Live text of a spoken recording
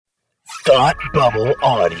Thought Bubble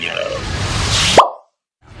Audio.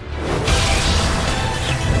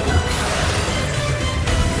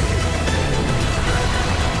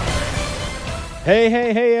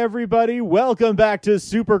 Hey, everybody. Welcome back to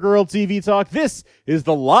Supergirl TV Talk. This is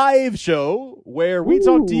the live show where we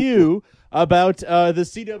talk to you about the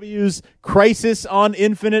CW's Crisis on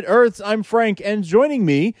Infinite Earths. I'm Frank, and joining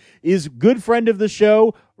me is good friend of the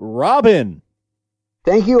show, Robin.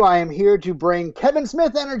 Thank you. I am here to bring Kevin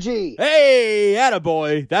Smith energy. Hey,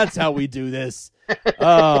 attaboy. That's how we do this.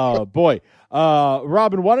 Oh, boy.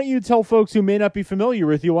 Robin, why don't you tell folks who may not be familiar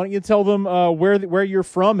with you, why don't you tell them where you're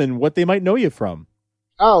from and what they might know you from?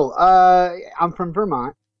 I'm from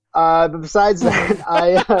Vermont. But besides that,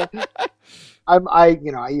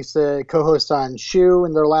 I used to co-host on SHU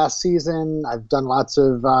in their last season. I've done lots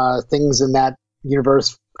of things in that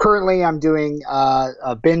universe. Currently, I'm doing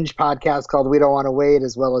a binge podcast called We Don't Want to Wait,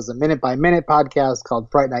 as well as a minute-by-minute podcast called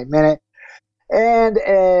Fright Night Minute. And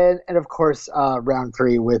of course, round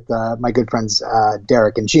 3 with my good friends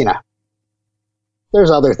Derek and Gina. There's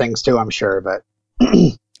other things too, I'm sure, but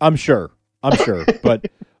I'm sure. But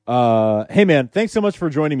hey, man, thanks so much for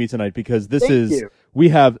joining me tonight because we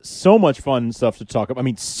have so much fun stuff to talk about. I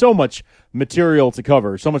mean, so much material to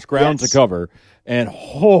cover, so much ground to cover, and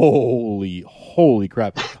holy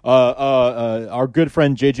crap! Our good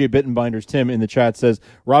friend JJ Bittenbinders Tim in the chat says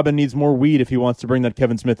Robin needs more weed if he wants to bring that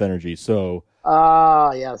Kevin Smith energy. So.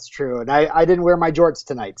 Yeah, it's true. And I didn't wear my jorts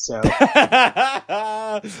tonight, so.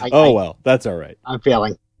 Well, that's all right. I'm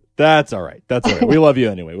failing. That's all right. We love you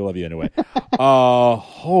anyway.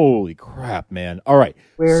 Holy crap, man. All right.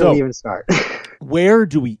 Where do we even start? Where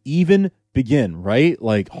do we even begin, right?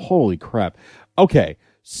 Like, holy crap. Okay.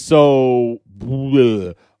 So,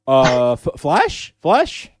 Flash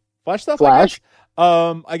stuff? Flash.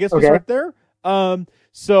 I guess we'll start there.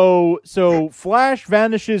 So Flash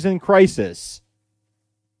vanishes in Crisis.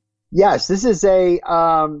 Yes, this is a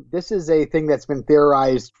thing that's been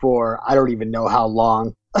theorized for I don't even know how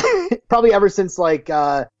long. Probably ever since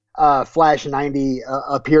Flash 90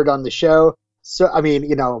 appeared on the show. So I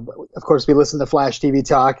mean, of course we listen to Flash TV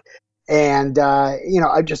Talk, and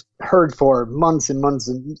I just heard for months and months,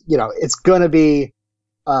 and it's gonna be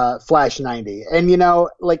Flash 90, and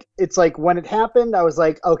it's like when it happened, I was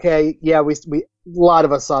like, okay, yeah, we a lot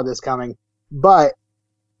of us saw this coming, but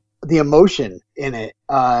the emotion in it,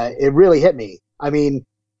 it really hit me. I mean,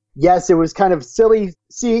 yes, it was kind of silly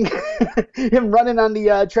seeing him running on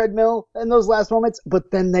the treadmill in those last moments, but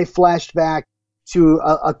then they flashed back to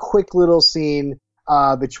a quick little scene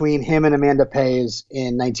between him and Amanda Pays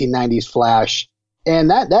in 1990s Flash, and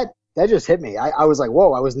that just hit me. I was like,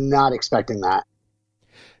 whoa, I was not expecting that.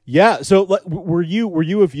 Yeah. So were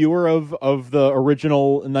you a viewer of the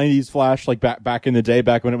original 90s Flash, like back in the day,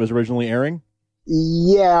 back when it was originally airing?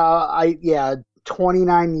 Yeah,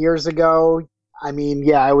 29 years ago. I mean,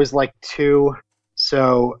 yeah, I was like 2,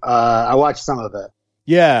 so I watched some of it.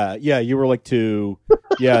 Yeah, you were like 2.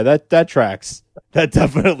 Yeah, that tracks. That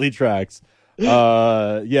definitely tracks.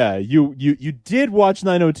 Yeah, you did watch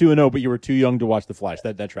 90210, but you were too young to watch the Flash.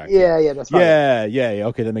 That tracks. Yeah, that's right. Yeah.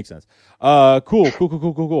 Okay, that makes sense.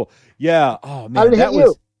 Cool. Yeah. Oh man, how did it hit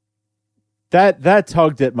you? That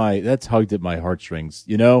tugged at my heartstrings.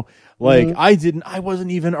 Like I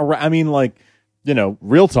wasn't even around. I mean, like,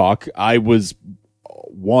 real talk. I was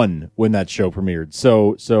 1 when that show premiered,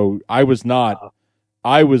 so I was not.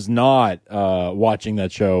 I was not watching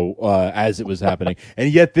that show as it was happening,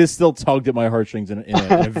 and yet this still tugged at my heartstrings in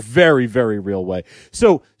a very, very real way.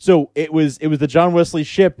 So it was the John Wesley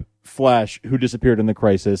Shipp Flash who disappeared in the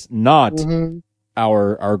Crisis, not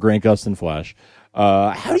our Grant Gustin Flash.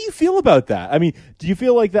 How do you feel about that? I mean, do you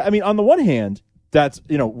feel like that? I mean, on the one hand, that's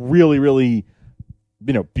really, really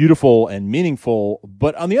beautiful and meaningful,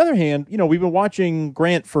 but on the other hand, we've been watching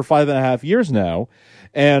Grant for 5.5 years now.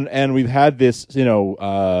 And we've had this,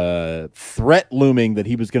 threat looming that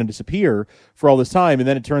he was going to disappear for all this time, and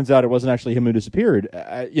then it turns out it wasn't actually him who disappeared.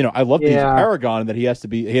 I love that he's a paragon, and that he has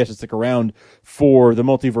to stick around for the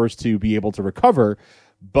multiverse to be able to recover.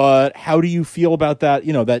 But how do you feel about that?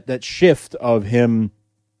 That shift of him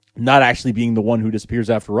not actually being the one who disappears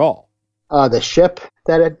after all. The ship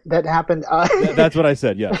that happened. That's what I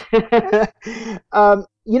said. Yeah.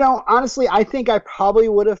 Honestly, I think I probably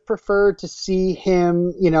would have preferred to see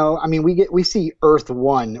him. I mean, we see Earth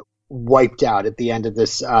 1 wiped out at the end of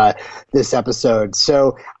this episode,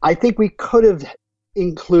 so I think we could have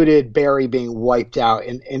included Barry being wiped out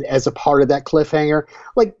in as a part of that cliffhanger.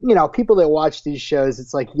 Like, people that watch these shows,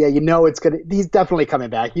 it's like, yeah, he's definitely coming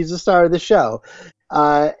back. He's the star of the show.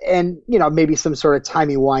 And maybe some sort of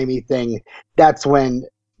timey-wimey thing. That's when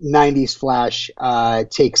 '90s Flash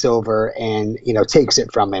takes over and takes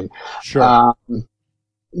it from him. Sure.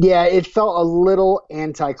 Yeah, it felt a little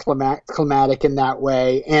anticlimactic in that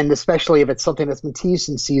way, and especially if it's something that's been teased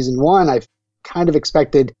in season 1, I've kind of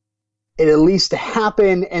expected it at least to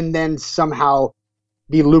happen and then somehow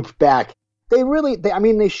be looped back.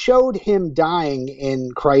 They showed him dying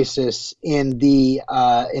in Crisis in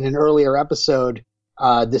an earlier episode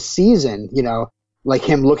this season, like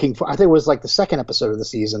him looking for, I think it was like the second episode of the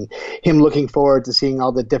season, him looking forward to seeing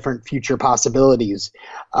all the different future possibilities.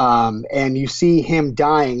 And you see him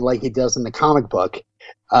dying like he does in the comic book.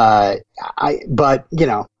 I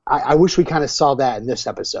wish we kind of saw that in this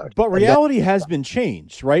episode. But reality has been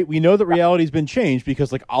changed, right? We know that reality's been changed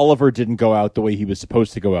because like Oliver didn't go out the way he was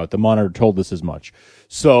supposed to go out. The Monitor told us as much.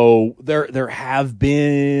 So there have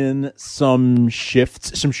been some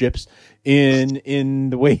shifts in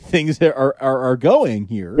the way things are going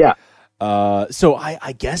here. Yeah. So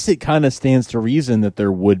I guess it kind of stands to reason that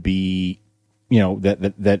there would be,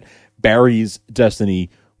 that Barry's destiny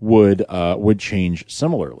would change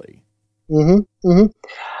similarly. Mm-hmm. Mm-hmm.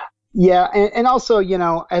 Yeah, and also,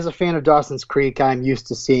 as a fan of Dawson's Creek, I'm used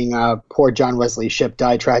to seeing poor John Wesley Shipp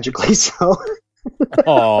die tragically. So,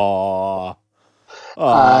 aww.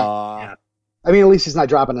 Yeah. I mean, at least he's not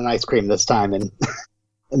dropping an ice cream this time, and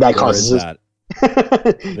that causes that.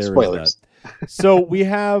 spoilers. So we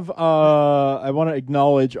have. I want to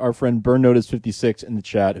acknowledge our friend Burn Notice 56 in the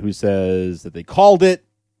chat, who says that they called it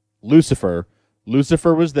Lucifer.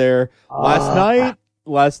 Lucifer was there last night.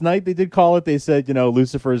 Last night they did call it. They said,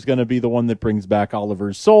 Lucifer is going to be the one that brings back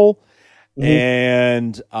Oliver's soul. Mm-hmm.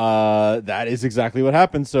 And that is exactly what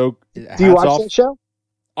happened. So do you watch that show?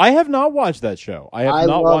 I have not watched that show. I not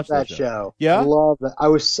love watched that show. Yeah? I love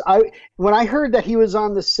that. When I heard that he was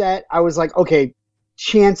on the set, I was like, okay,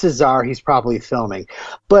 chances are he's probably filming.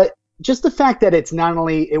 But just the fact that it's not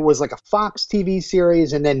only, it was like a Fox TV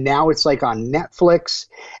series and then now it's like on Netflix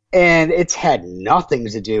and it's had nothing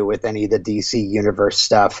to do with any of the DC Universe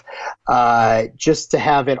stuff. Just to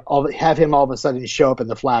have him all of a sudden show up in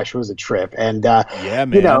The Flash was a trip. And, yeah,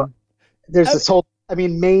 man. There's this whole,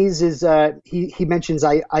 Maze is, he mentions,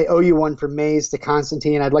 I owe you one for Maze to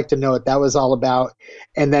Constantine. I'd like to know what that was all about.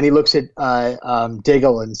 And then he looks at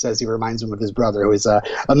Diggle and says he reminds him of his brother, who is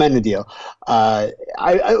Amenadiel.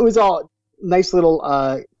 It was all nice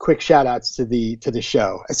little quick shout outs to the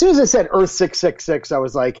show. As soon as I said Earth 666, I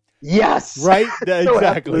was like, yes! Right?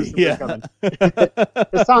 Exactly. Yeah.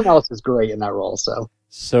 Tom Ellis is great in that role.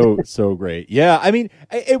 So great. Yeah. I mean,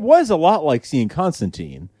 it was a lot like seeing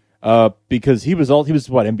Constantine. Because he was what,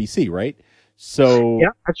 NBC, right? So yeah,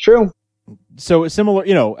 that's true. So similar,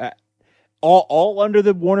 all under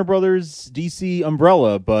the Warner Brothers DC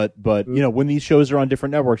umbrella, but when these shows are on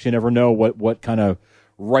different networks, you never know what kind of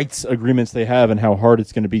rights agreements they have and how hard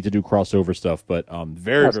it's going to be to do crossover stuff. But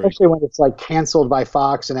especially when it's like canceled by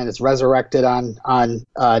Fox and then it's resurrected on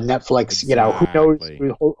Netflix. Exactly. Who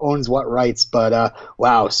knows who owns what rights? But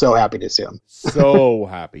wow, so happy to see him. so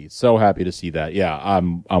happy to see that. Yeah,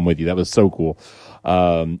 I'm with you. That was so cool.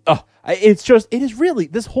 It is really,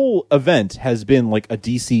 this whole event has been like a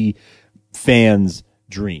DC fan's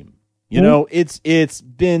dream. It's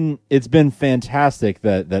been fantastic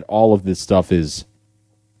that all of this stuff is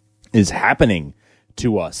happening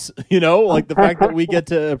to us, like the fact that we get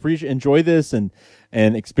to enjoy this and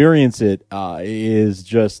experience it is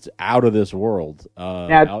just out of this world.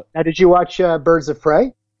 Now, did you watch Birds of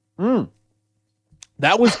Prey?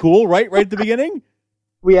 That was cool, right at the beginning.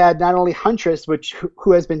 We had not only Huntress,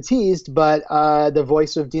 who has been teased, but the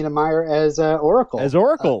voice of Dina Meyer as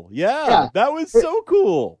Oracle. Yeah, that was so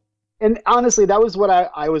cool. And honestly, that was what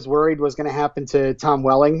I was worried was going to happen to Tom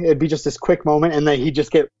Welling. It'd be just this quick moment, and then he'd just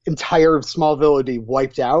get entire Smallville would be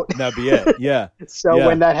wiped out. That'd be it, yeah.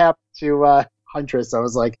 When that happened to Huntress, I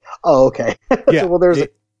was like, oh, okay. Yeah, well, there's a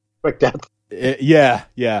quick death. Yeah.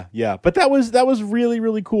 But that was really,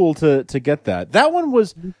 really cool to get that. That one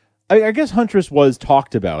was, I guess Huntress was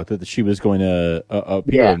talked about, that she was going to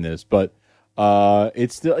appear in this, but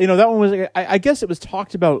it's still, that one was, I guess it was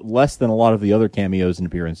talked about less than a lot of the other cameos and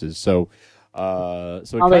appearances. So I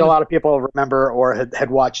don't think a lot of people remember or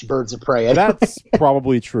had watched Birds of Prey. That's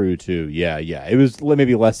probably true too. Yeah. It was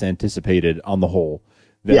maybe less anticipated on the whole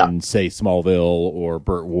than say Smallville or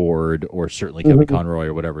Burt Ward or certainly Kevin Conroy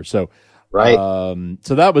or whatever. So, right.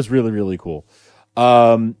 So that was really, really cool.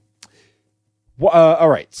 All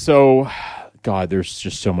right. So, God, there's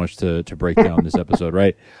just so much to break down this episode,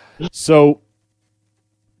 right? So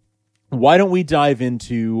why don't we dive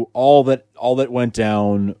into all that went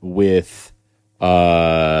down with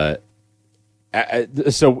with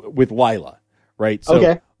Lila, right?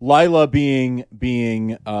 So Lila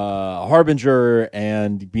being Harbinger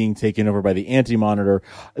and being taken over by the Anti-Monitor.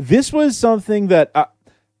 This was something that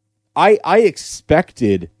I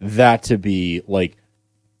expected that to be like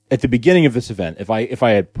at the beginning of this event. If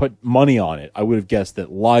I had put money on it, I would have guessed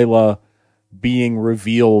that Lila being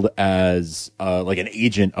revealed as like an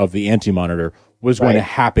agent of the Anti-Monitor was going to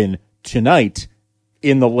happen tonight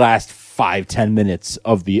in the last 5-10 minutes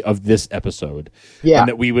of this episode. Yeah. And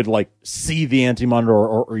that we would like see the Anti-Monitor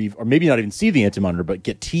or maybe not even see the Anti-Monitor, but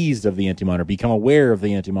get teased of the Anti-Monitor, become aware of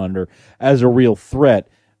the Anti-Monitor as a real threat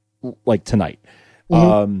like tonight.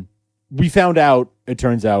 Mm-hmm. We found out, it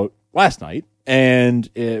turns out, last night, and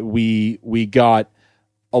we got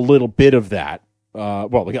a little bit of that.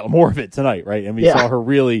 Well, we got more of it tonight, right? And we saw her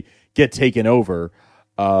really get taken over.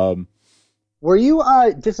 Were you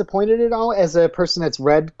disappointed at all as a person that's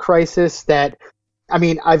read Crisis? That, I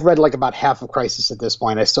mean, I've read like about half of Crisis at this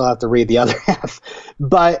point. I still have to read the other half.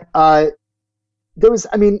 But there was,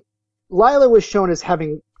 I mean, Lila was shown as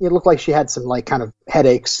having, it looked like she had some like kind of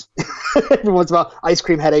headaches. Every once in a while, ice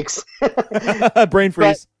cream headaches. Brain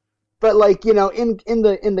freeze. But like, you know, in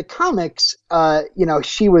the comics, you know,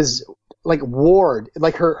 she was like warred,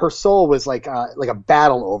 like her soul was like a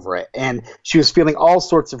battle over it, and she was feeling all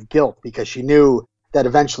sorts of guilt because she knew that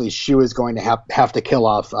eventually she was going to have to kill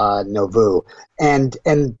off Nauvoo, and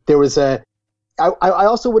there was I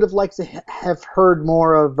also would have liked to have heard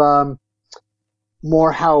more of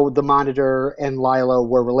more how the Monitor and Lila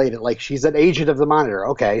were related. Like, she's an agent of the Monitor,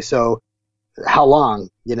 okay, so how long?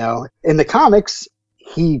 You know, in the comics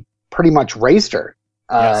he pretty much raised her,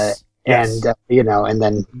 yes. And you know, and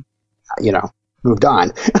then, you know, moved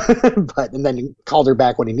on, and then called her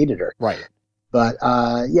back when he needed her. Right. But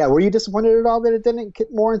yeah, were you disappointed at all that it didn't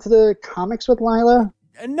get more into the comics with Lila?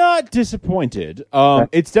 Not disappointed.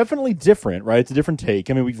 It's definitely different, right? It's a different take.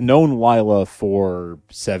 I mean, we've known Lila for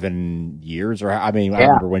 7 years, or I mean, I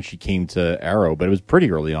remember when she came to Arrow, but it was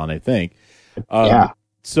pretty early on, I think.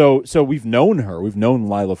 So we've known her. We've known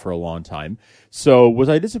Lila for a long time. So was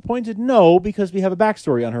I disappointed? No, because we have a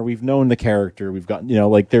backstory on her. We've known the character. We've got, you know,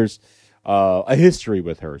 like there's a history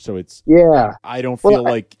with her. So it's, I don't feel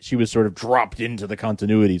like she was sort of dropped into the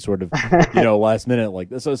continuity sort of, you know, last minute like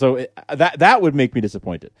this. So that would make me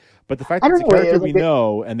disappointed. But the fact that it's a character we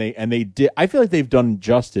know and they did, I feel like they've done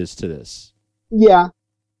justice to this. Yeah.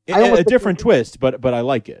 A different twist, but I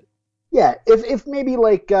like it. Yeah. If maybe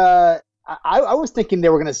like, I was thinking they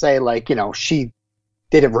were going to say, like, you know, she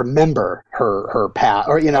didn't remember her past,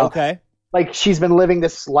 or, you know, like she's been living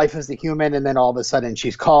this life as a human, and then all of a sudden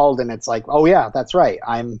she's called, and it's like, oh yeah, that's right,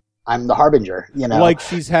 I'm the Harbinger, you know, like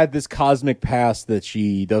she's had this cosmic past that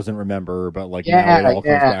she doesn't remember, but like now it all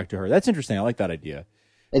comes back to her. That's interesting. I like that idea.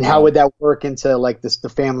 And how would that work into like the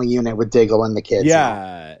family unit with Diggle and the kids?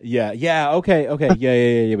 Yeah. Okay.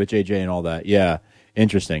 Yeah. With JJ and all that. Yeah,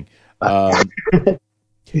 interesting.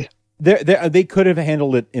 They could have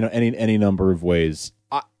handled it, you know, any number of ways.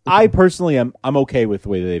 I personally I'm okay with the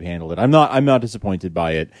way that they've handled it. I'm not disappointed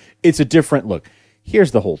by it. It's a different look. Here's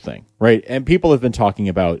the whole thing, right? And people have been talking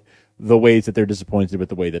about the ways that they're disappointed with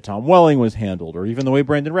the way that Tom Welling was handled, or even the way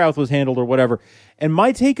Brandon Routh was handled, or whatever. And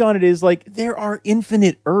my take on it is like, there are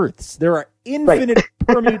infinite Earths. There are infinite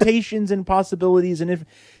permutations and possibilities, and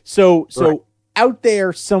so out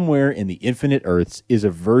there somewhere in the infinite Earths is a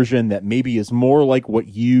version that maybe is more like what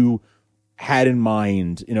you had in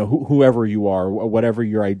mind, you know, whoever you are, whatever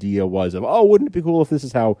your idea was of, oh, wouldn't it be cool if this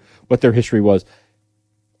is what their history was?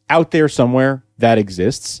 Out there somewhere that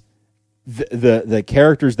exists. The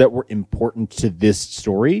characters that were important to this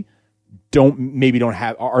story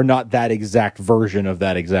are not that exact version of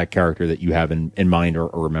that exact character that you have in mind or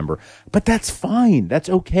remember. But that's fine. That's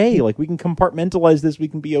okay. Like, we can compartmentalize this. We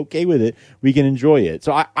can be okay with it. We can enjoy it.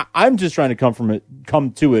 So I'm just trying to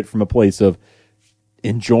come to it from a place of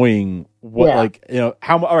enjoying like, you know,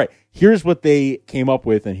 all right, here's what they came up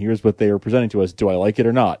with and here's what they are presenting to us. Do I like it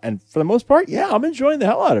or not? And for the most part, yeah, I'm enjoying the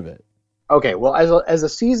hell out of it. Okay, well, as a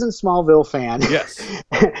seasoned Smallville fan, yes,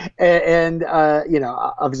 and you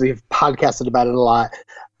know, obviously you've podcasted about it a lot.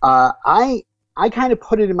 I kind of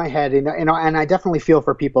put it in my head, you know, and I definitely feel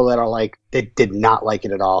for people that are like, they did not like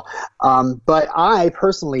it at all. But I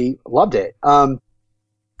personally loved it. The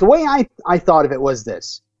way I thought of it was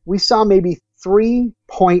this: we saw maybe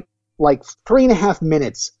 3.5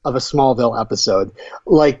 minutes of a Smallville episode,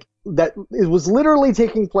 like that. It was literally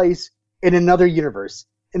taking place in another universe.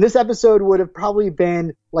 And this episode would have probably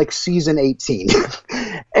been like season 18.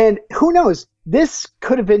 And who knows, this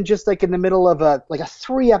could have been just like in the middle of a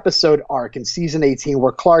 3-episode arc in season 18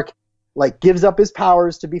 where Clark like gives up his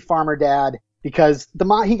powers to be Farmer Dad, because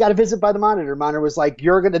he got a visit by the Monitor. Monitor was like,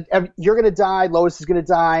 you're gonna die. Lois is gonna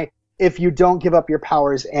die if you don't give up your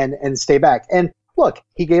powers and stay back. And look,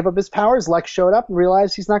 he gave up his powers. Lex showed up and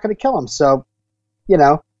realized he's not going to kill him. So,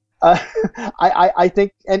 I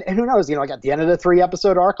think, and who knows, like at the end of the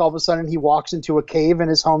 3-episode arc, all of a sudden he walks into a cave in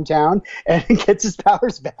his hometown and gets his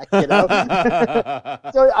powers back, So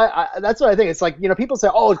that's what I think. It's like, people say,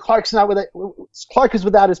 oh, Clark is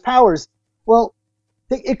without his powers. Well,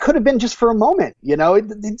 it could have been just for a moment,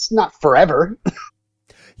 it's not forever.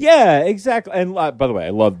 Yeah, exactly. And by the way, I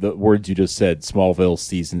love the words you just said. Smallville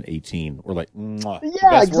season 18. We're like, mwah, yeah,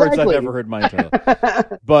 best exactly. words I've ever heard in my entire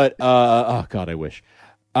life. But oh God, I wish.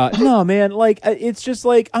 No, man. Like it's just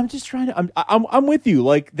like I'm just trying to. I'm with you.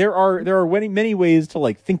 Like there are many ways to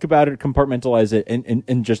like think about it, compartmentalize it,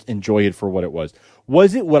 and just enjoy it for what it was.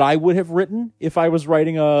 Was it what I would have written if I was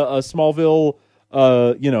writing a Smallville,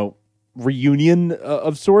 reunion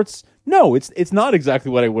of sorts? No, it's not exactly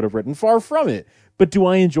what I would have written. Far from it. But do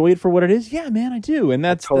I enjoy it for what it is? Yeah, man, I do. And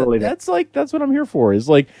that's that's what I'm here for. Is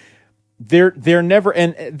like they're never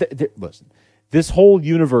listen. This whole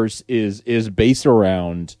universe is based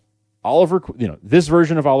around Oliver, this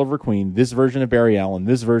version of Oliver Queen, this version of Barry Allen,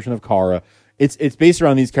 this version of Kara. It's based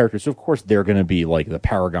around these characters. So of course they're going to be like the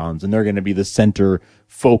paragons, and they're going to be the center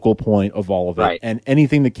focal point of all of it. Right. And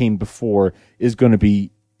anything that came before is going to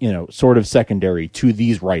be, sort of secondary to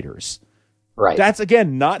these writers. Right. That's,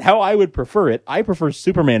 again, not how I would prefer it. I prefer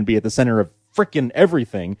Superman be at the center of frickin'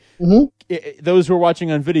 everything. Mm-hmm. Those who are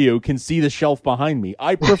watching on video can see the shelf behind me.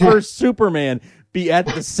 I prefer Superman be at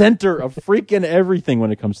the center of freaking everything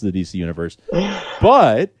when it comes to the DC universe.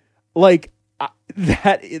 But, like,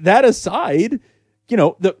 that aside,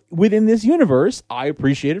 within this universe, I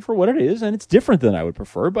appreciate it for what it is, and it's different than I would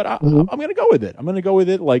prefer, but I'm going to go with it. I'm going to go with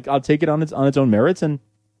it. Like, I'll take it on its own merits, and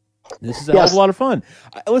this is a hell of a lot of fun.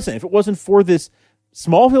 Listen, if it wasn't for this,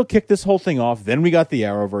 Smallville kicked this whole thing off. Then we got the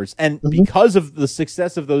Arrowverse, and because of the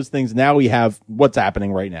success of those things, now we have what's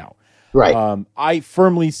happening right now. Right. I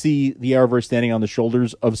firmly see the Arrowverse standing on the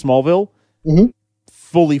shoulders of Smallville.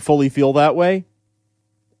 Fully feel that way.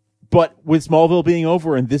 But with Smallville being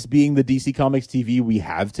over and this being the DC Comics TV we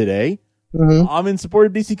have today, I'm in support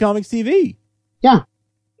of DC Comics TV. Yeah.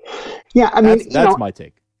 Yeah. I mean, that's my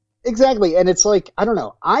take. Exactly. And it's like, I don't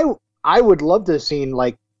know. I would love to have seen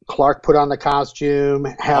like Clark put on the costume,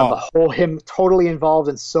 have him totally involved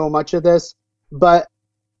in so much of this. But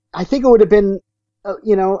I think it would have been,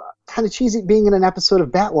 kind of cheesy being in an episode of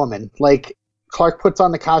Batwoman. Like Clark puts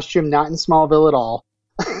on the costume, not in Smallville at all,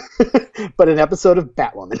 but an episode of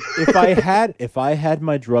Batwoman. if I had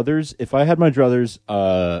my druthers,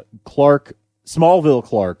 Smallville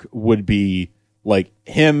Clark would be like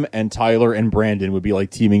him and Tyler and Brandon would be like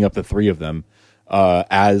teaming up, the three of them,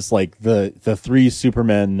 as like the three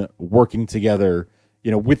Supermen working together,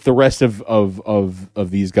 with the rest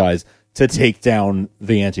of these guys to take down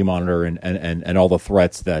the Anti-Monitor and all the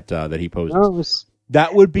threats that he poses.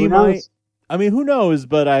 That would be my. I mean, who knows?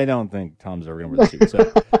 But I don't think Tom's ever going to wear the suit.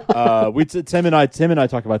 So, Tim and I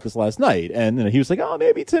talked about this last night, and he was like, "Oh,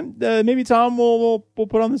 maybe Tom will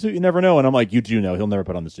put on the suit. You never know." And I'm like, "You do know he'll never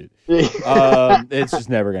put on the suit. It's just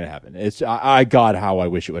never going to happen. It's God, how I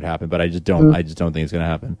wish it would happen, but I just don't. I just don't think it's going to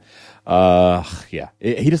happen.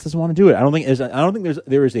 He just doesn't want to do it. I don't think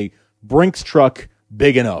there is a Brinks truck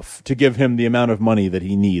big enough to give him the amount of money that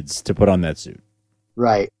he needs to put on that suit.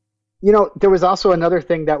 Right. There was also another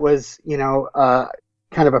thing that was,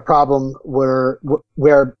 kind of a problem where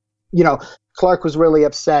Clark was really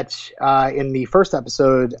upset in the first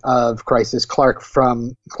episode of Crisis. Tyler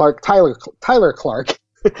Clark,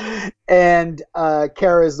 and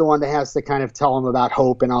Kara is the one that has to kind of tell him about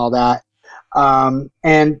hope and all that.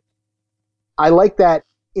 And I like that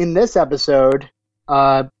in this episode,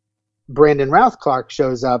 Brandon Routh Clark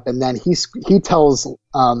shows up, and then he tells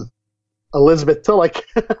Elizabeth Tulloch,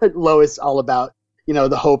 Lois, all about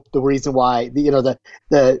the hope, the reason why the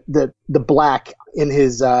black in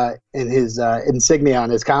his insignia on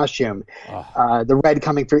his costume, the red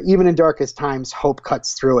coming through. Even in darkest times, hope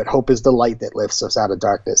cuts through it. Hope is the light that lifts us out of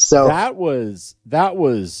darkness. So that was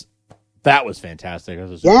fantastic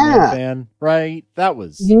as a Superman fan, right?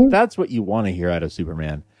 That's what you want to hear out of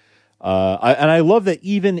Superman. And I love that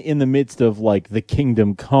even in the midst of like the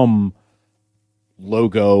Kingdom Come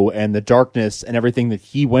logo and the darkness and everything that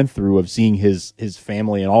he went through of seeing his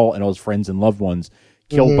family and all his friends and loved ones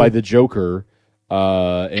killed by the Joker in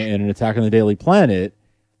an attack on the Daily Planet,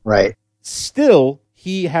 right? Still,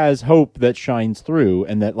 he has hope that shines through,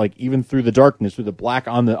 and that like even through the darkness, through the black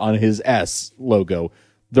on his S logo,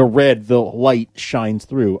 the red, the light shines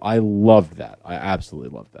through. I loved that. I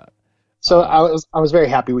absolutely loved that. So I was very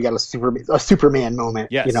happy we got a Superman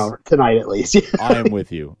moment, Yes. tonight at least. I am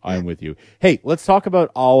with you. Hey, let's talk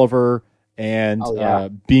about Oliver and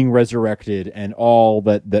being resurrected and all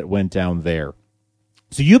that went down there.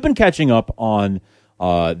 So you've been catching up on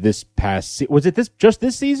this past was it just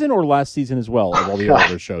this season or last season as well of all the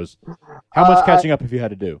Oliver shows? How much catching up have you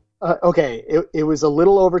had to do? Okay, it was a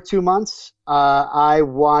little over 2 months. I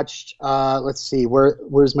watched, let's see,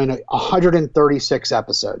 where's my note? 136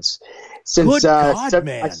 episodes. Since Good God,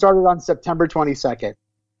 man. I started on September 22nd.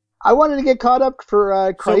 I wanted to get caught up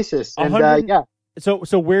for Crisis. So, and yeah.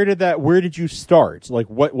 So where did you start? Like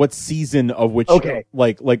what season of which? Okay.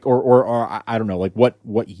 Or I don't know. Like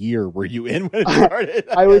what year were you in when it started?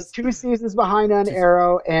 I was 2 seasons behind on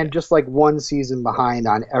Arrow and just like 1 season behind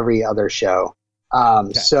on every other show.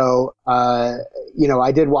 So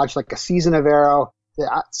I did watch like a season of Arrow.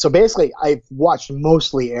 So basically, I've watched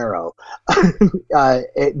mostly Arrow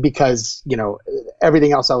because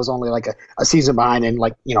everything else I was only like a season behind, and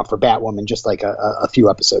like for Batwoman just like a few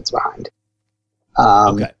episodes behind.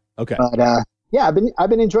 Okay. But yeah, I've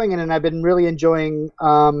been enjoying it, and I've been really enjoying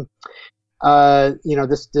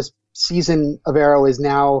this season of Arrow is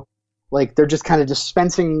now like they're just kind of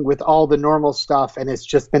dispensing with all the normal stuff, and it's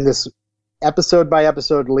just been this episode by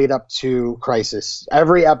episode lead up to Crisis.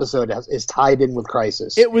 Every episode is tied in with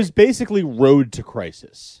Crisis. It was basically Road to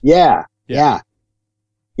Crisis. Yeah. And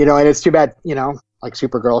it's too bad, like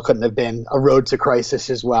Supergirl couldn't have been a Road to Crisis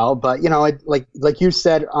as well. But, like you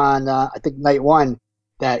said on, I think night 1,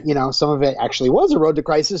 that, some of it actually was a Road to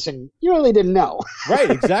Crisis and you really didn't know.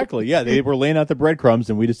 Right, exactly. Yeah, they were laying out the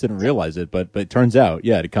breadcrumbs and we just didn't realize it. But it turns out,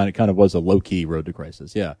 yeah, it kind of was a low-key Road to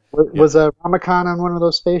Crisis, yeah. Was Ramakan on one of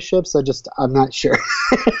those spaceships? I'm not sure.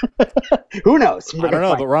 Who knows? I don't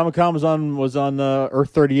know, but Ramakan was on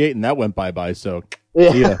Earth 38 and that went bye-bye, so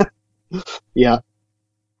yeah. Yeah.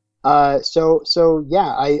 So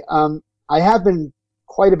yeah, I have been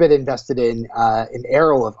quite a bit invested in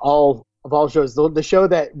Arrow of all shows. The show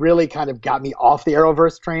that really kind of got me off the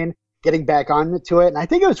Arrowverse train, getting back onto it, and I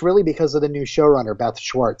think it was really because of the new showrunner Beth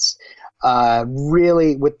Schwartz.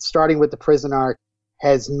 Really, starting with the prison arc,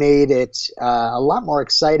 has made it a lot more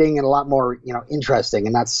exciting and a lot more interesting,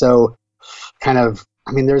 and that's so kind of.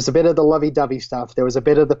 I mean, there's a bit of the lovey-dovey stuff. There was a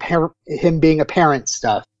bit of him being a parent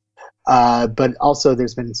stuff. But also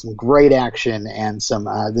there's been some great action and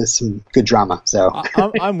there's some good drama. So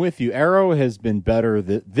I'm with you. Arrow has been better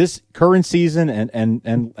this current season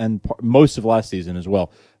and most of last season as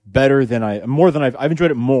well. Better than I've enjoyed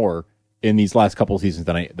it more in these last couple of seasons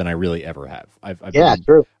than I really ever have.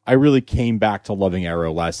 True. I really came back to loving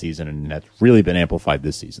Arrow last season, and that's really been amplified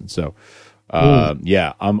this season. So.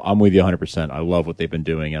 Yeah, I'm with you 100%. I love what they've been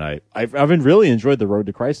doing, and I've been really enjoyed the Road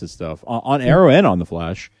to Crisis stuff on Arrow and on the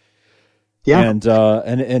Flash. Yeah, and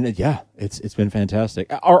yeah, it's been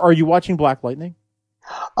fantastic. Are you watching Black Lightning?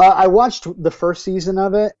 I watched the first season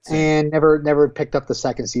of it and never picked up the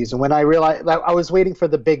second season. When I realized I was waiting for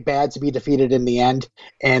the big bad to be defeated in the end,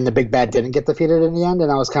 and the big bad didn't get defeated in the end,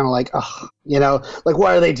 and I was kind of like, like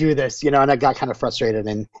why do they do this? And I got kind of frustrated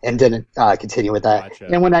and didn't continue with that. Gotcha.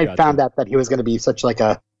 And when I found out that he was going to be such like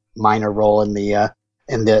a minor role in the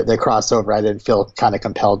crossover, I didn't feel kind of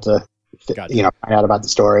compelled to. Find out about the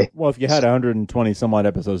story. Well, if you had 120 some odd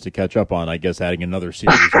episodes to catch up on, I guess adding another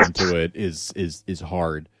series into it is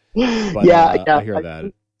hard. But, yeah, I hear that.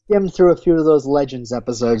 I skimmed through a few of those Legends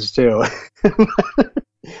episodes too. The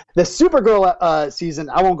Supergirl season,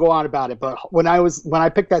 I won't go on about it, but when I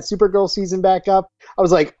picked that Supergirl season back up, I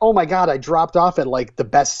was like, oh my god, I dropped off at like the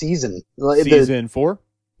best season. Season 4?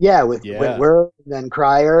 Yeah, with Whitwer and then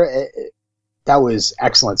Cryer. That was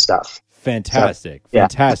excellent stuff. Fantastic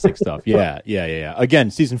stuff. Yeah.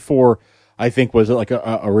 Again, season 4, I think, was like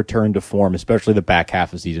a return to form, especially the back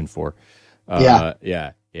half of season 4. Yeah.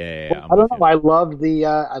 Well, I don't know. I loved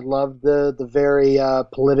the very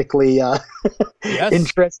politically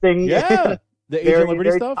interesting. Yeah. The Age of Liberty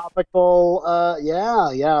very stuff. Topical.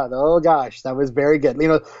 Yeah. Oh gosh, that was very good.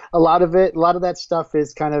 A lot of that stuff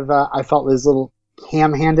is kind of I felt was a little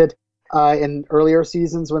ham-handed. In earlier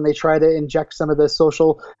seasons when they try to inject some of the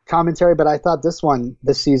social commentary, but I thought this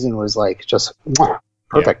season was like just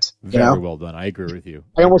perfect. Yeah, very well done. I agree with you.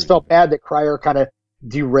 I almost felt bad that Cryer kind of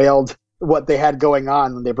derailed what they had going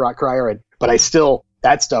on when they brought Cryer in, but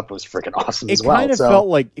that stuff was freaking awesome as well. It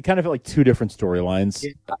kind of felt like two different storylines,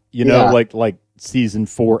 like season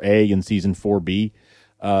 4A and season 4B.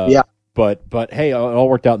 But hey, it all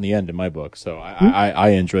worked out in the end in my book, so I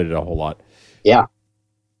enjoyed it a whole lot. Yeah.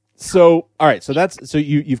 So, all right. So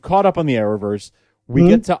you've caught up on the Arrowverse. We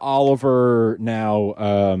get to Oliver now.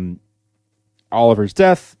 Oliver's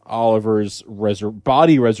death, Oliver's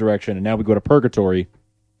body resurrection, and now we go to purgatory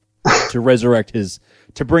to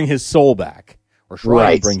bring his soul back, or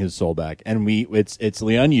try to bring his soul back. And it's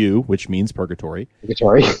Lian Yu, which means purgatory.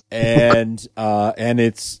 Purgatory. and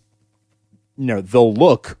it's, the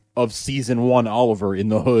look of season 1 Oliver in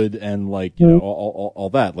the hood and all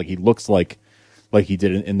that. Like he looks like he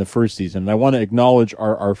did in the first season. And I want to acknowledge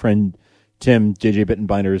our friend Tim, JJ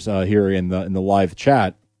Bittenbinders, here in the live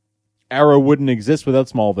chat. Arrow wouldn't exist without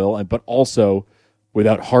Smallville, but also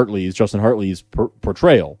without Justin Hartley's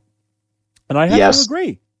portrayal. And I have to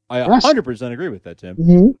agree. I 100% agree with that, Tim.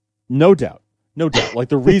 Mm-hmm. No doubt. Like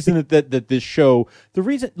the reason that this show,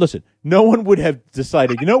 listen, no one would have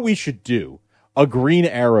decided, what we should do? A Green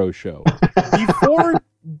Arrow show.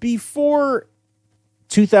 Before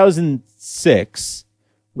 2006,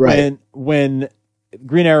 when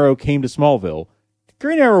Green Arrow came to Smallville,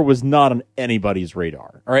 Green Arrow was not on anybody's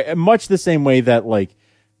radar. All right, and much the same way that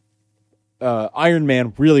Iron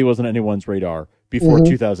Man really wasn't on anyone's radar before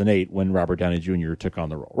 2008 when Robert Downey Jr. took on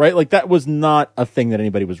the role. Right, like that was not a thing that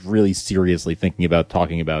anybody was really seriously thinking about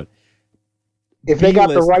talking about. If they got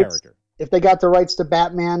the rights to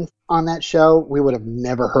Batman on that show, we would have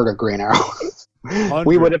never heard of Green Arrow.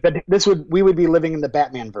 We would have been. We would be living in the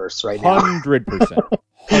Batman verse right now.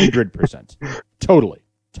 100%, totally.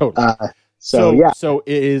 So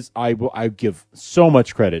it is. I give so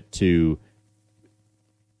much credit to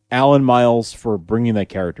Alan Miles for bringing that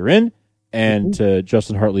character in, and to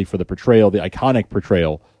Justin Hartley for the iconic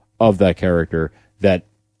portrayal of that character that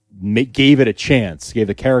gave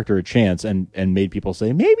the character a chance, and made people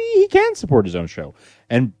say maybe he can support his own show.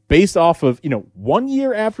 And based off of 1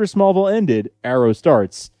 year after Smallville ended, Arrow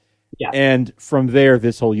starts, and from there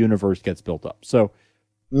this whole universe gets built up. So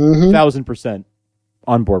 1,000%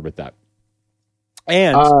 on board with that.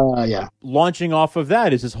 And launching off of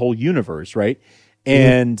that is this whole universe, right?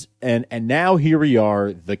 And now here we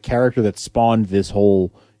are, the character that spawned this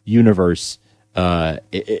whole universe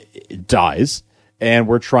it dies, and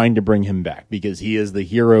we're trying to bring him back because he is the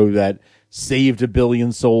hero that saved 1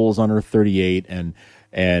 billion souls on Earth 38, and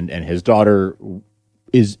his daughter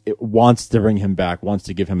wants to bring him back, wants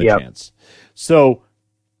to give him a chance. So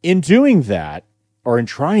in doing that, or in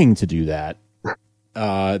trying to do that,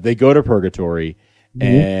 they go to purgatory.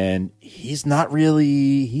 And he's not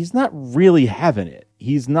really having it.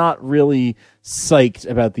 He's not really psyched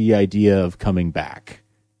about the idea of coming back.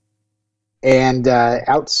 And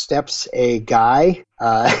out steps a guy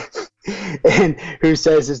and who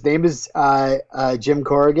says his name is Jim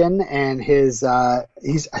Corrigan, and I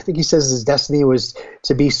think he says his destiny was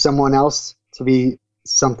to be someone else, to be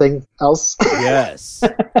something else. Yes,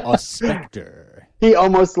 a Spectre. He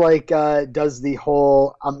almost does the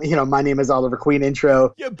whole, my name is Oliver Queen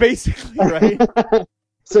intro. Yeah, basically, right?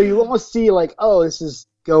 So you almost see this is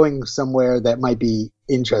going somewhere that might be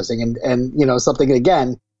interesting, and something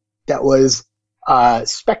again that was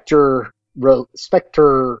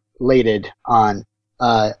Spectre-related on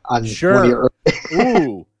sure. One of your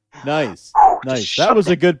Ooh, nice. That was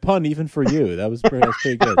a good pun even for you. That was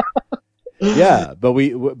pretty good. Yeah, but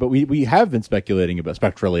we have been speculating about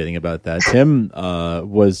that. Tim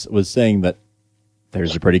was saying that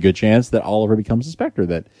there's a pretty good chance that Oliver becomes a Spectre,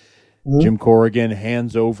 that Jim Corrigan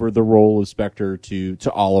hands over the role of Spectre to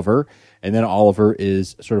Oliver, and then Oliver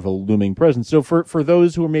is sort of a looming presence. So for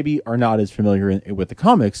those who are not as familiar with the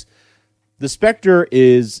comics, the Spectre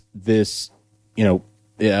is this, he's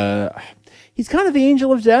kind of the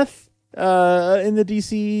angel of death in the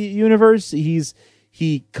DC universe.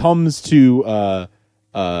 He comes to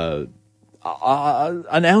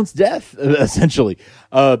announce death essentially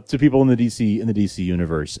to people in the DC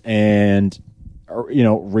universe, and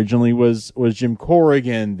originally was Jim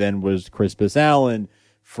Corrigan, then was Crispus Allen,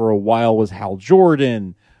 for a while was Hal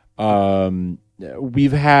Jordan.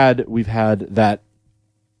 We've had that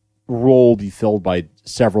role be filled by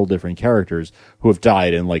several different characters who have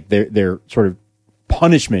died, and their sort of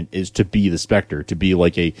punishment is to be the Spectre, to be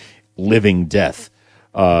like a living death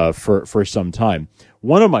for some time.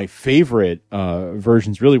 One of my favorite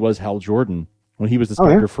versions really was Hal Jordan when he was the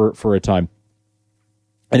Spectre for a time.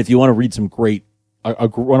 And if you want to read some great,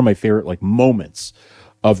 one of my favorite moments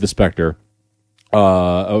of the Spectre,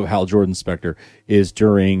 of Hal Jordan's Spectre, is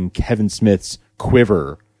during Kevin Smith's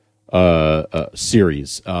Quiver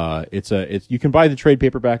series. You can buy the trade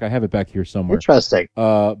paperback. I have it back here somewhere. Interesting.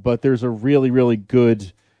 But there's a really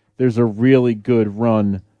good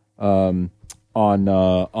run on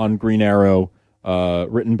Green Arrow,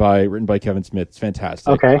 written by Kevin Smith. It's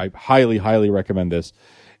fantastic. Okay. I highly recommend this.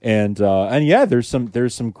 And yeah, there's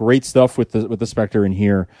some great stuff with the Spectre in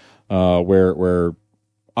here, where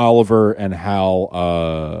Oliver and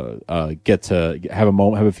Hal get to have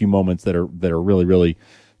a few moments that are really really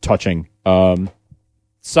touching.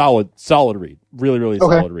 Solid read, really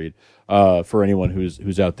solid read for anyone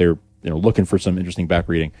who's out there, looking for some interesting back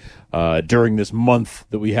reading during this month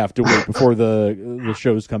that we have to wait before the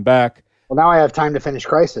shows come back. Well, now I have time to finish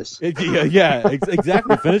Crisis. Exactly.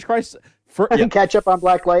 Finish Crisis. Catch up on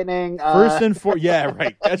Black Lightning. Catch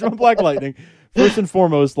up on Black Lightning. First and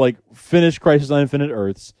foremost, finish Crisis on Infinite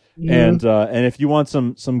Earths, and if you want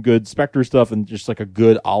some good Spectre stuff and just like a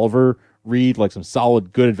good Oliver read, like some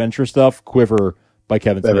solid good adventure stuff, Quiver by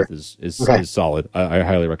Kevin Smith is solid. I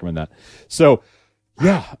highly recommend that. So,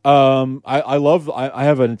 yeah, I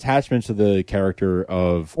have an attachment to the character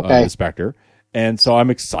of the Spectre, and so I'm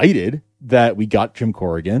excited that we got Jim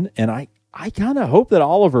Corrigan, and I kind of hope that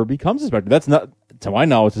Oliver becomes a Spectre. That's not, to my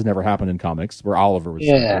knowledge, has never happened in comics where Oliver was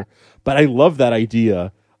Spectre. But I love that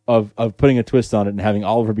idea of putting a twist on it and having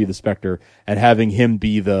Oliver be the Spectre and having him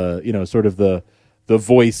be the sort of the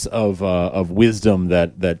voice of wisdom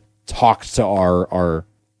that talks to our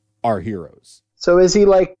heroes. So is he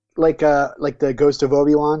like the ghost of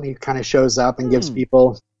Obi-Wan? He kind of shows up and gives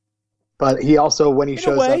people. But he also, when he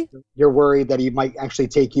shows up, you're worried that he might actually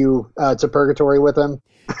take you to purgatory with him.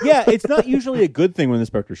 Yeah, it's not usually a good thing when the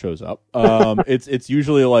Spectre shows up. It's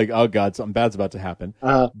usually like, oh god, something bad's about to happen.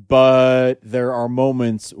 But there are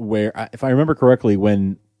moments where, if I remember correctly,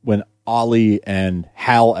 when Ollie and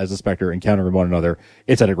Hal as a Spectre encounter one another,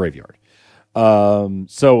 it's at a graveyard.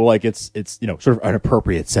 So it's sort of an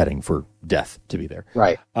appropriate setting for death to be there.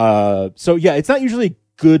 Right. So yeah, it's not usually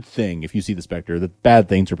good thing if you see the Spectre. The bad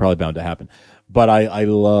things are probably bound to happen, but I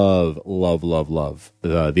love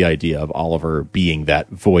the idea of Oliver being that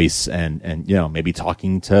voice and maybe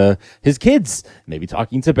talking to his kids, maybe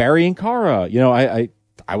talking to Barry and Kara.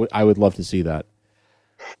 I would love to see that.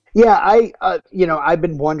 Yeah, I've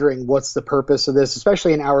been wondering what's the purpose of this,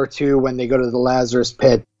 especially in hour 2 when they go to the Lazarus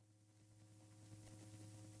Pit.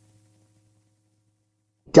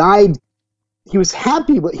 Died. He was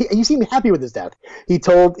happy with. He seemed happy with his death. He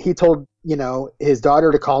told his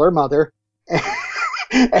daughter to call her mother,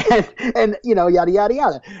 and yada yada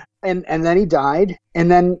yada, and then he died.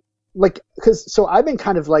 And then so I've been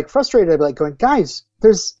kind of frustrated, going, guys,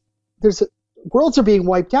 there's worlds are being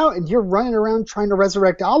wiped out, and you're running around trying to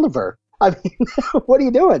resurrect Oliver. I mean, what are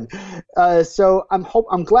you doing? So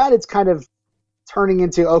I'm glad it's kind of turning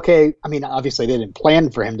into, okay, I mean, obviously they didn't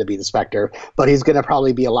plan for him to be the Spectre, but he's going to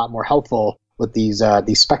probably be a lot more helpful with these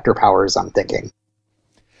Spectre powers, I'm thinking.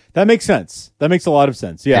 That makes sense. That makes a lot of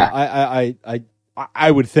sense. Yeah. I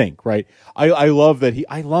would think, right? I love that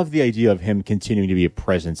I love the idea of him continuing to be a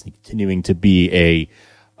presence and continuing to be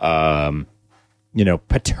a,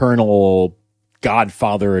 paternal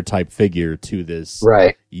godfather type figure to this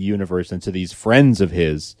universe and to these friends of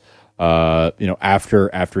his,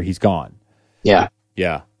 after he's gone. Yeah.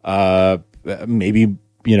 Yeah. Maybe,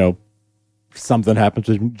 something happens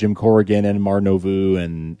with Jim Corrigan and Mar Novu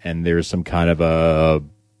and there's some kind of a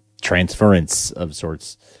transference of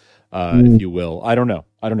sorts, if you will. I don't know.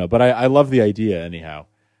 But I love the idea anyhow.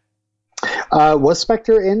 Was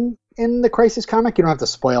Spectre in the Crisis comic? You don't have to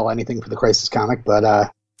spoil anything for the Crisis comic,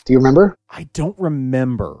 but do you remember? I don't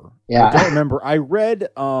remember. Yeah. I don't remember. I reread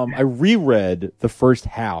the first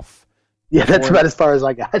half. Yeah, that's about as far as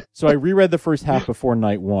I got. So I reread the first half before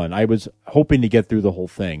night 1. I was hoping to get through the whole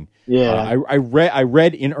thing. Yeah. I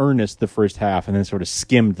read in earnest the first half and then sort of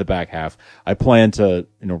skimmed the back half. I plan to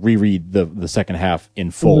reread the second half in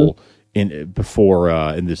full in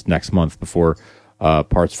this next month before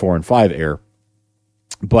parts 4 and 5 air.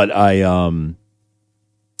 But I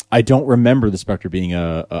don't remember the Spectre being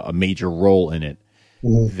a major role in it.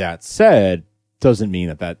 Mm-hmm. That said, doesn't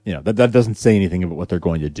mean that doesn't say anything about what they're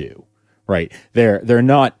going to do. Right. They're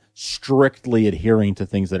not strictly adhering to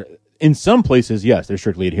things that in some places, yes, they're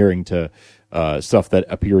strictly adhering to stuff that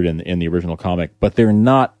appeared in the original comic, but they're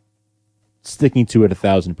not sticking to it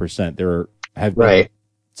 1,000%. There have been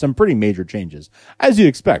some pretty major changes, as you'd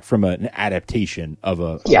expect from an adaptation of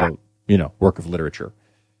a work of literature.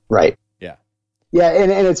 Right. Yeah. Yeah, and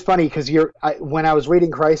it's funny because when I was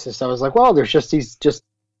reading Crisis, I was like, well, there's just these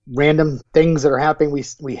random things that are happening. We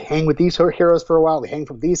hang with these heroes for a while. We hang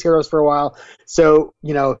from these heroes for a while. So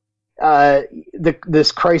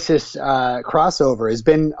this Crisis crossover has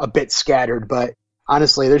been a bit scattered, but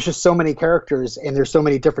honestly, there's just so many characters and there's so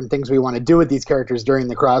many different things we want to do with these characters during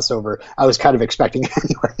the crossover. I was kind of expecting it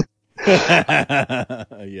anyway.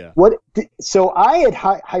 Yeah. So I had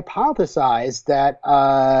hypothesized that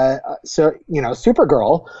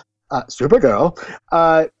Supergirl Supergirl,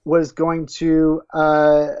 was going to,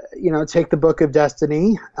 take the Book of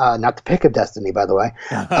Destiny, not the Pick of Destiny, by the way,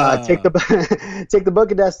 take the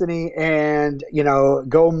Book of Destiny and,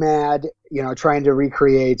 go mad, trying to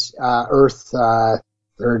recreate Earth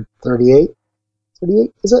 38?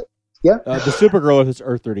 38, is it? Yeah. The Supergirl is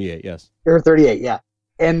Earth 38, yes. Earth 38, yeah.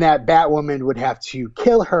 And that Batwoman would have to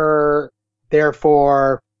kill her,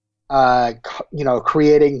 therefore,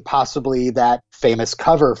 creating possibly that famous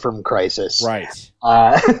cover from Crisis. Right.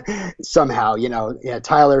 Somehow,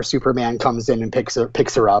 Tyler Superman comes in and picks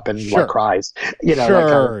her up and cries.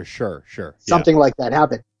 Sure. Something like that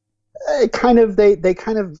happened. They kind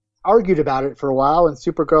of argued about it for a while, and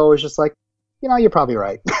Supergirl was just like, you're probably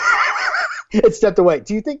right. It stepped away.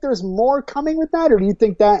 Do you think there's more coming with that, or do you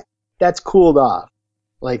think that's cooled off?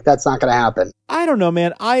 Like, that's not going to happen? I don't know,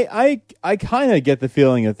 man. I kind of get the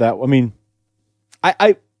feeling that I mean,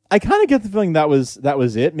 I kind of get the feeling that was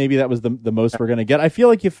it. Maybe that was the most we're going to get. I feel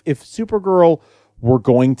like if Supergirl were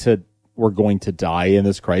going to die in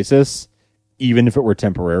this crisis, even if it were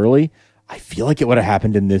temporarily, I feel like it would have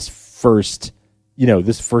happened in this first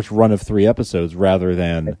run of 3 episodes rather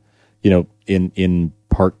than, in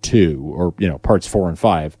part 2 or, parts 4 and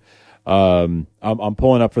 5. I'm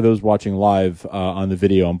pulling up, for those watching live on the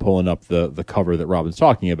video, I'm pulling up the cover that Robin's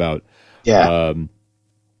talking about. Yeah.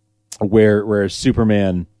 Where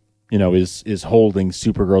Superman, is holding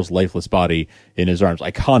Supergirl's lifeless body in his arms.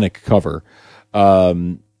 Iconic cover.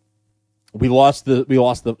 We lost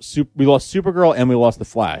Supergirl and we lost the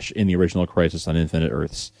Flash in the original Crisis on Infinite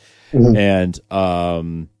Earths. Mm-hmm.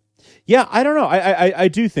 And yeah, I don't know. I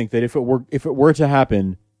do think that if it were to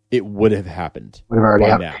happen, it would have happened. Would have already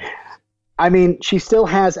happened. Now. I mean, she still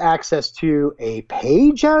has access to a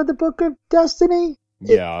page out of the Book of Destiny.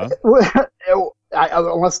 Yeah.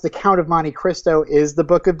 Unless the Count of Monte Cristo is the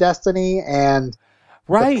Book of Destiny, and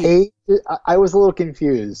right. The page, I was a little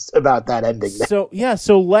confused about that ending. So yeah,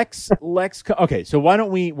 so Lex. Okay, so why don't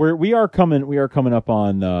we are coming up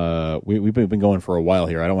on. We've been going for a while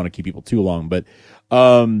here. I don't want to keep people too long, but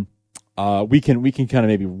we can kind of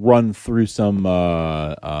maybe run through some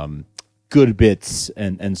good bits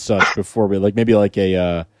and such before we maybe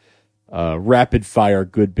a rapid fire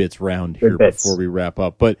good bits round here before we wrap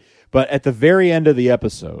up. But at the very end of the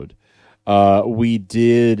episode, we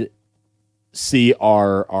did see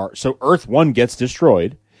our so Earth 1 gets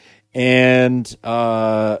destroyed, and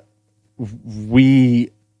I'm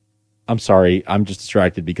sorry, I'm just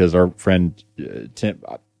distracted because our friend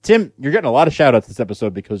Tim, you're getting a lot of shout outs this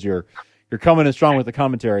episode because you're coming in strong with the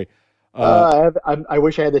commentary. I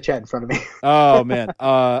wish I had the chat in front of me. Oh man.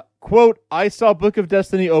 Quote, I saw Book of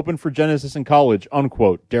Destiny open for Genesis in college,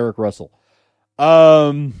 unquote, Derek Russell.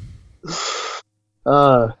 Tim,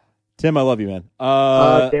 I love you, man.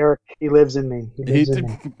 Derek, he lives in me.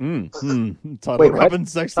 Title. Wait, Robin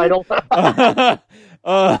sex title?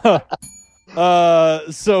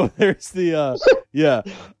 So there's the yeah.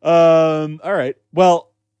 All right.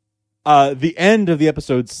 Well, the end of the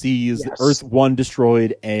episode sees Earth 1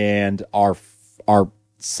 destroyed and our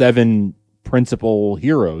 7 principal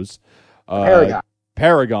heroes,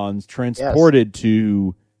 Paragons, transported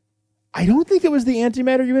to. I don't think it was the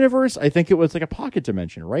antimatter universe. I think it was like a pocket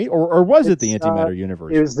dimension, right? Or was it the antimatter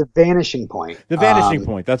universe? It was the vanishing point. The vanishing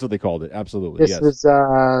point. That's what they called it. Absolutely. This was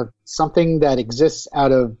something that exists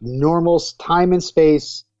out of normal time and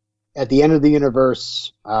space at the end of the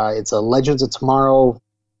universe. It's a Legends of Tomorrow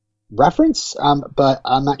reference, but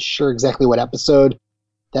I'm not sure exactly what episode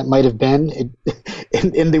that might have been.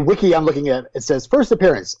 In the wiki I'm looking at, it says first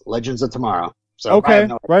appearance, Legends of Tomorrow. So okay,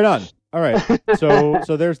 right on. All right.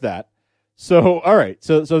 So there's that. So all right.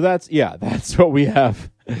 So that's what we have.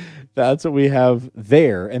 That's what we have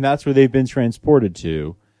there, and that's where they've been transported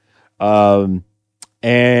to. And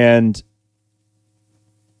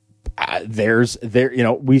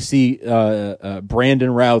we see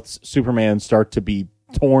Brandon Routh's Superman start to be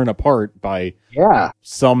torn apart by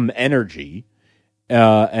some energy,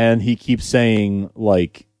 and he keeps saying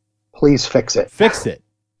please fix it. Fix it.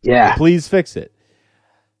 Yeah. Please fix it.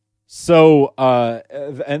 So,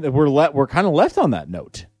 and we're kind of left on that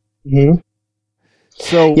note. Mm-hmm.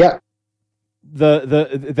 So,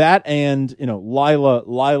 that and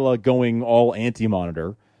Lila going all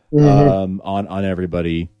anti-monitor on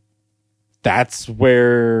everybody. That's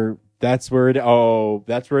where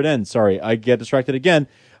it ends. Sorry, I get distracted again.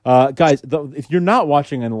 Guys, if you're not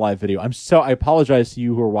watching on the live video, I apologize to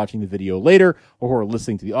you who are watching the video later or who are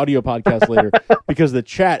listening to the audio podcast later because the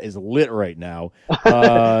chat is lit right now.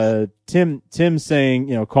 Tim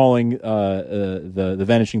saying, calling the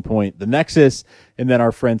vanishing point the Nexus, and then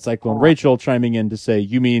our friend Cyclone Rachel chiming in to say,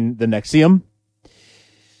 "You mean the Nexium?"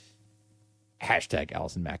 Hashtag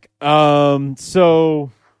Allison Mack.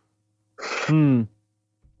 So, Well,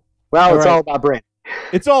 it's right. all about Brandon.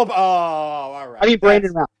 It's all. Oh, all right. I mean,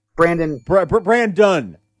 Brandon Routh. Brandon.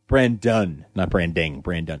 Brandon, not Branding.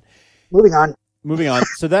 Brandon. Moving on. Moving on.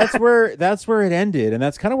 So that's where it ended, and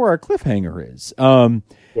that's kind of where our cliffhanger is.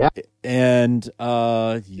 Yeah. And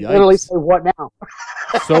Literally, yikes. say what now?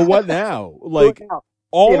 So what now? Like What now?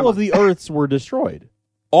 all of the Earths were destroyed.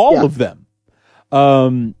 All of them.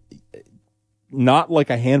 Not like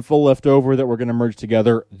a handful left over that we're going to merge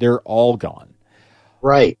together. They're all gone.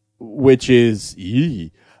 Right. Which is,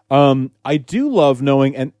 I do love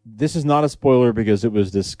knowing, and this is not a spoiler because it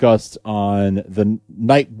was discussed on the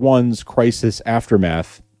Night One's Crisis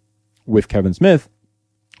Aftermath with Kevin Smith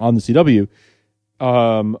on the CW.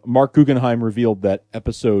 Mark Guggenheim revealed that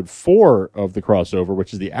episode 4 of the crossover,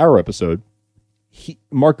 which is the Arrow episode,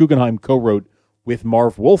 Mark Guggenheim co-wrote with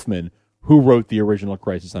Marv Wolfman, who wrote the original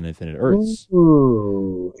Crisis on Infinite Earths.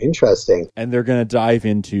 Ooh, interesting. And they're going to dive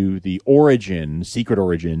into the secret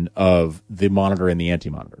origin of the Monitor and the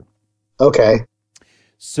Anti-Monitor. Okay.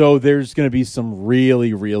 So there's going to be some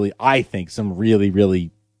really, really, I think, some really,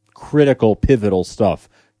 really critical, pivotal stuff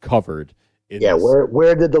covered. Yeah,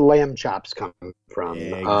 where did the lamb chops come from?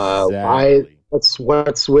 Exactly.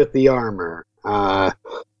 What's with the armor? Why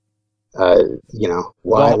that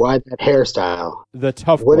hairstyle? The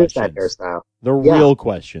tough What questions. is that hairstyle? The real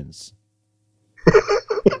questions.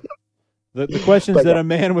 the questions that a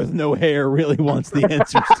man with no hair really wants the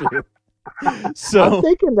answers to. So I'm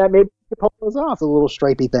thinking that maybe you pull those off, the little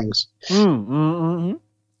stripy things. We'll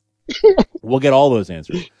get all those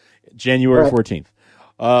answers January 14th.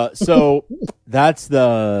 So that's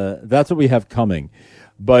what we have coming.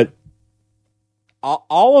 But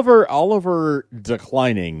Oliver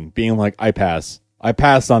declining, being like, I pass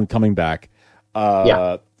on coming back,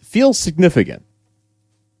 feels significant.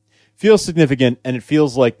 And it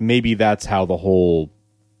feels like maybe that's how the whole,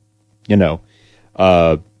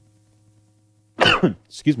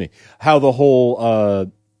 excuse me, how the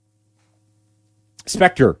whole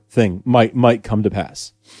Spectre thing might come to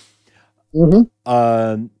pass.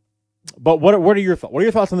 Mm-hmm. But what are your thoughts? What are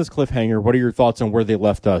your thoughts on this cliffhanger? What are your thoughts on where they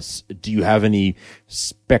left us? Do you have any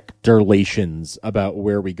speculations about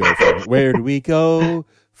where we go from? Where do we go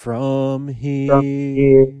from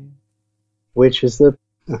here? Which is the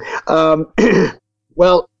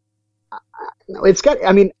well, it's got.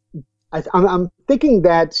 I mean, I'm thinking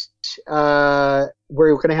that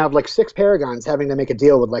we're going to have like 6 Paragons having to make a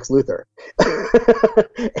deal with Lex Luthor,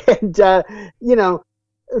 and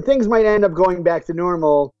things might end up going back to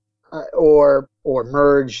normal. Or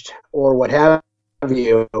merged or what have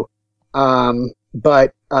you.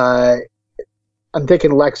 But I'm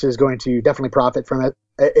thinking Lex is going to definitely profit from it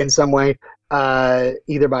in some way,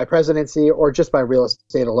 either by presidency or just by real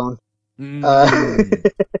estate alone.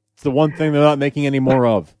 It's the one thing they're not making any more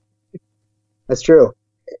of. That's true.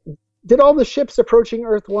 Did all the ships approaching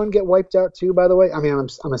Earth 1 get wiped out too, by the way? I mean,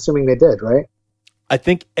 I'm assuming they did, right? I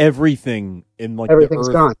think everything in everything's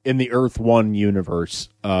gone in the Earth 1 universe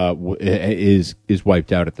is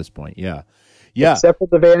wiped out at this point. Yeah. Except for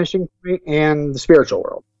the Vanishing Point and the spiritual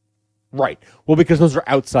world. Right. Well, because those are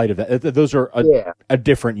outside of that. Those are a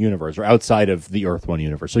different universe, or outside of the Earth 1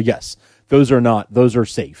 universe. So yes, those are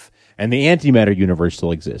safe, and the antimatter universe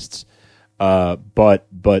still exists. But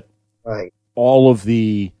right. All of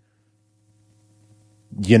the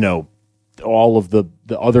all of the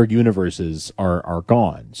other universes are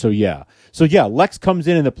gone. So yeah, Lex comes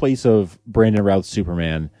in the place of Brandon Routh's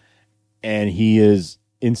Superman, and he is,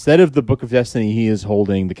 instead of the Book of Destiny, he is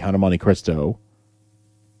holding the Count of Monte Cristo.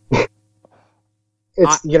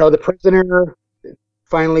 It's the prisoner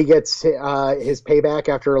finally gets his payback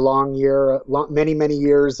after many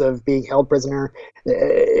years of being held prisoner.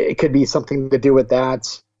 It could be something to do with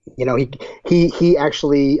that. He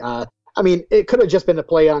actually. It could have just been a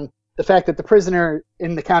play on the fact that the prisoner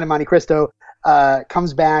in the Count of Monte Cristo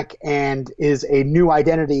comes back and is a new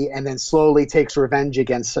identity, and then slowly takes revenge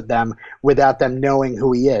against them without them knowing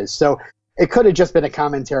who he is. So it could have just been a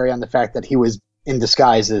commentary on the fact that he was in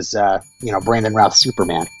disguise as Brandon Routh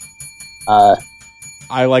Superman.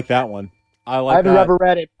 I like that one. I haven't ever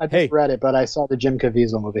read it. I just read it, but I saw the Jim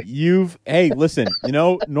Caviezel movie. Listen,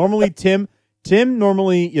 normally Tim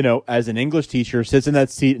normally, as an English teacher, sits in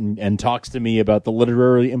that seat and talks to me about the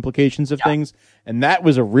literary implications of things. And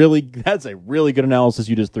that's a really good analysis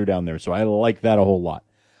you just threw down there. So I like that a whole lot.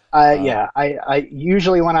 I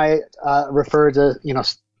usually, when I refer to,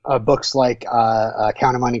 books like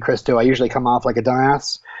Count of Monte Cristo, I usually come off like a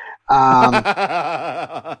dumbass.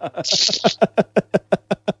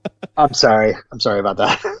 I'm sorry about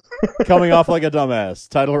that. Coming off like a dumbass.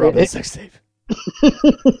 Title Robin sex tape.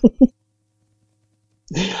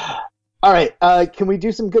 All right. Can we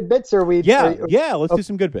do some good bits? Or we? Yeah. Let's do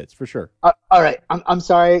some good bits for sure. All right. I'm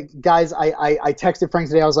sorry, guys. I texted Frank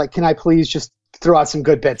today. I was like, can I please just throw out some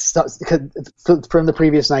good bits from the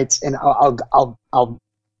previous nights, and I'll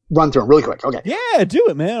run through them really quick. Okay. Yeah, do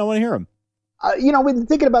it, man. I want to hear them. We've been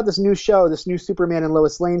thinking about this new show, this new Superman and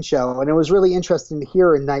Lois Lane show, and it was really interesting to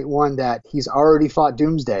hear in night one that he's already fought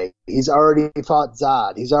Doomsday. He's already fought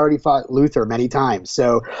Zod. He's already fought Luthor many times.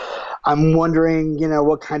 So I'm wondering,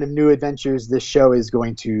 what kind of new adventures this show is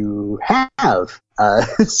going to have.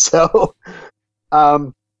 Also,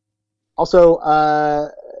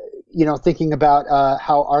 thinking about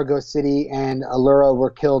how Argo City and Allura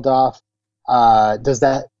were killed off,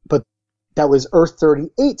 that was Earth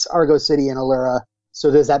 38's Argo City and Allura.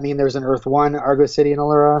 So does that mean there's an Earth 1 Argo City and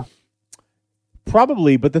Allura?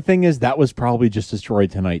 Probably, but the thing is, that was probably just destroyed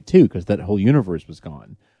tonight too, because that whole universe was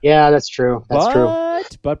gone. Yeah, that's true. But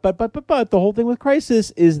the whole thing with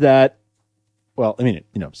Crisis is that, well, I mean,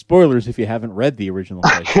 spoilers if you haven't read the original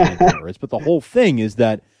Crisis Earths, but the whole thing is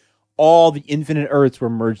that all the infinite Earths were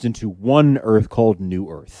merged into one Earth called New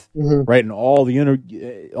Earth, right? And all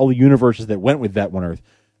the universes that went with that one Earth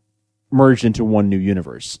merged into one new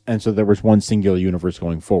universe. And so there was one singular universe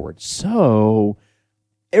going forward. So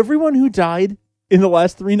everyone who died in the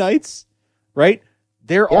last 3 nights, right?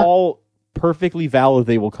 They're all perfectly valid.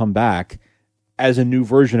 They will come back as a new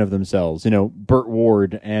version of themselves. Burt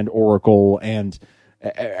Ward and Oracle and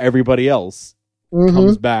everybody else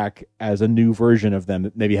comes back as a new version of them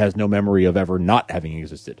that maybe has no memory of ever not having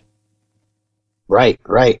existed. Right.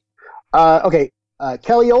 Okay.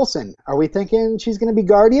 Kelly Olsen, are we thinking she's going to be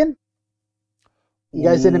Guardian? You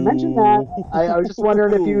guys didn't mention that. I was just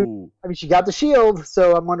wondering if she got the shield,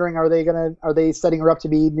 so I'm wondering, are they setting her up to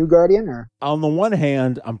be new Guardian? Or on the one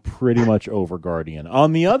hand, I'm pretty much over Guardian.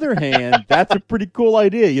 On the other hand, that's a pretty cool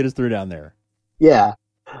idea you just threw down there. Yeah.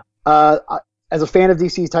 As a fan of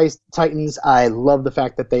DC Titans, I love the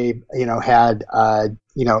fact that they, had,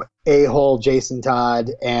 a-hole Jason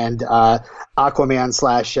Todd and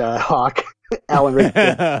Aquaman / Hawk, Alan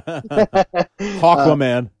Richardson.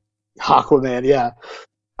 Hawkwoman, yeah.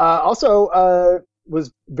 Also,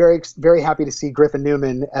 was very, very happy to see Griffin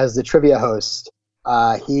Newman as the trivia host.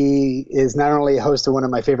 He is not only a host of one of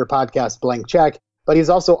my favorite podcasts, Blank Check, but he's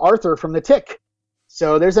also Arthur from The Tick.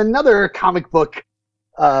 So there's another comic book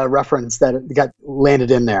reference that got landed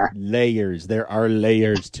in there. Layers. There are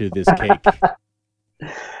layers to this cake.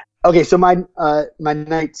 Okay, so my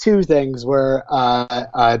night 2 things were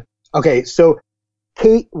okay. So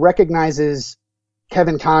Kate recognizes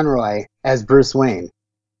Kevin Conroy as Bruce Wayne.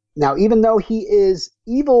 Now, even though he is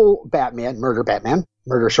evil Batman, murder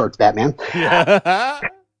shorts Batman. Yeah.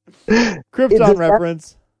 Krypton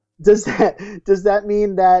reference. Does that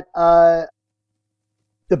mean that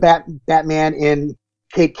the Batman in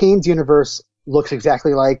Kate Kane's universe looks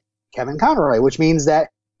exactly like Kevin Conroy, which means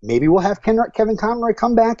that maybe we'll have Kevin Conroy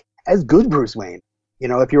come back as good Bruce Wayne.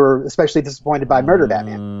 If you were especially disappointed by Murder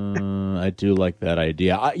Batman. I do like that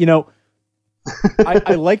idea. I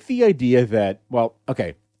like the idea that, well,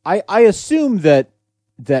 okay, I assume that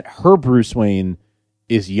her Bruce Wayne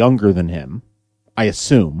is younger than him. I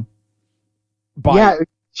assume. Yeah,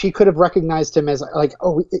 she could have recognized him as like,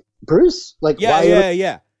 Bruce? Like,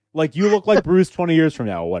 yeah. Like, you look like Bruce 20 years from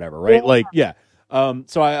now or whatever, right? Yeah. Like, yeah.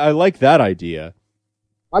 So I like that idea.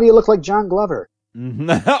 Why do you look like John Glover? I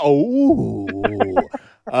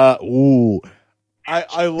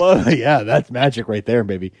love, yeah, that's magic right there,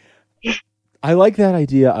 baby. I like that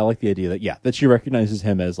idea. I like the idea that she recognizes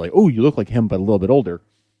him as like, oh, you look like him, but a little bit older.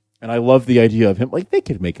 And I love the idea of him, like, they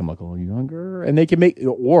could make him look a little younger, and they could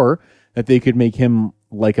or that they could make him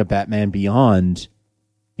like a Batman Beyond,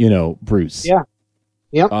 Bruce. Yeah.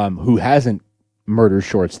 Yep. Who hasn't murder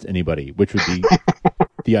shorts to anybody, which would be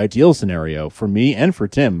the ideal scenario for me and for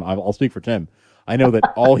Tim. I'll speak for Tim. I know that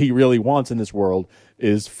all he really wants in this world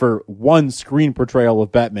is for one screen portrayal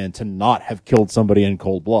of Batman to not have killed somebody in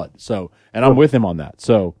cold blood. So, and I'm with him on that.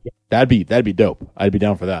 So that'd be dope. I'd be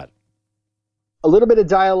down for that. A little bit of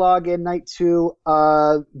dialogue in night 2.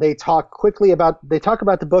 They talk about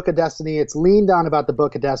the Book of Destiny. It's leaned on about the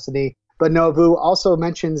Book of Destiny, but Novu also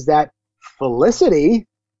mentions that Felicity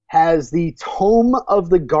has the Tome of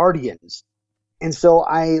the Guardians. And so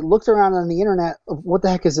I looked around on the internet. What the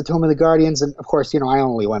heck is the Tome of the Guardians? And of course, I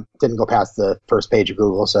only didn't go past the first page of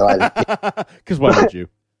Google. So because why would you?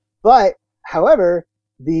 But however,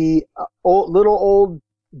 the old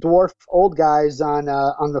dwarf old guys on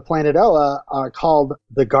the planet Oa are called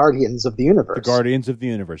the Guardians of the Universe. The Guardians of the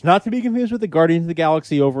Universe, not to be confused with the Guardians of the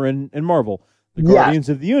Galaxy over in Marvel. The Guardians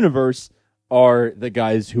of the Universe are the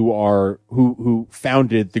guys who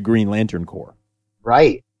founded the Green Lantern Corps.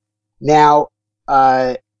 Right. Now,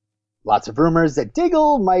 lots of rumors that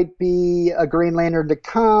Diggle might be a Green Lantern to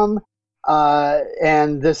come.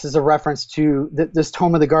 And this is a reference to this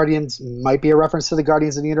Tome of the Guardians might be a reference to the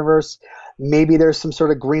Guardians of the Universe. Maybe there's some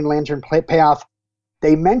sort of Green Lantern payoff.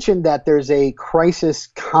 They mentioned that there's a Crisis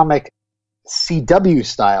comic CW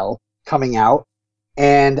style coming out,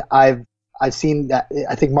 and I've seen that.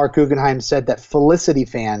 I think Mark Guggenheim said that Felicity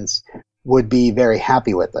fans would be very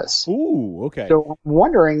happy with this. Ooh, okay. So I'm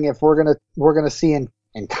wondering if we're gonna see in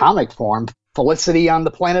comic form Felicity on the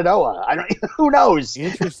planet Oa. I don't. Who knows?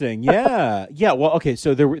 Interesting. Yeah. Yeah. Well, okay.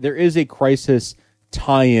 So there is a Crisis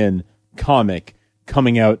tie-in comic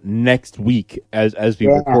coming out next week as we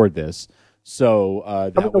record this. So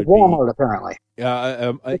that would Walmart apparently.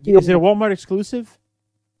 Is it a Walmart exclusive?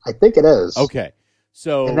 I think it is. Okay.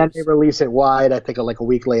 So and then they release it wide. I think like a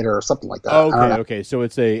week later or something like that. Okay. So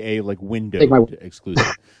it's a like window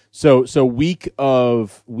exclusive. So week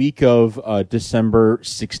of December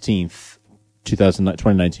 16th,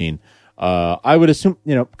 2019. I would assume,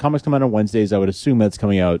 comics come out on Wednesdays. I would assume that's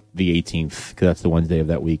coming out the 18th because that's the Wednesday of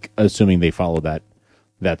that week, assuming they follow that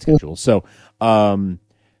schedule. So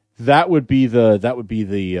that would be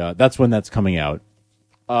the that's when that's coming out.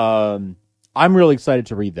 I'm really excited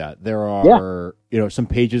to read that. There are some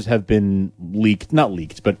pages have been not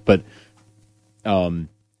leaked, but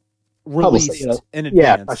released in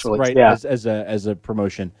advance, right? Yeah. As a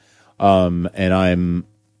promotion, and I'm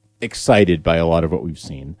excited by a lot of what we've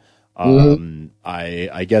seen.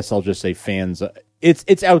 I guess I'll just say fans.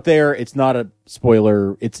 It's out there. It's not a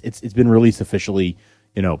spoiler. It's been released officially.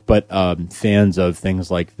 But fans of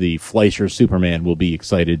things like the Fleischer Superman will be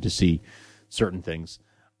excited to see certain things.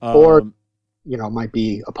 Or, might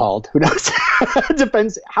be appalled. Who knows? It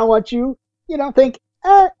depends how much you think,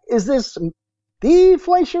 is this the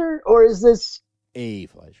Fleischer or is this a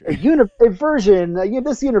Fleischer? A version,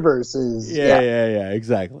 this universe is... Yeah,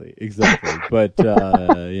 exactly. But,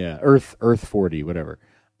 Earth 40, whatever.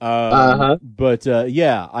 But,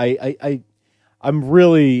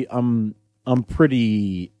 I'm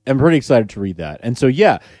pretty excited to read that. And so,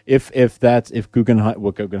 if Guggenheim,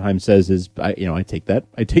 what Guggenheim says is, I take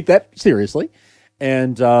that seriously.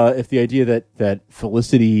 And, if the idea that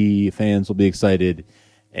Felicity fans will be excited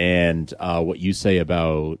and, what you say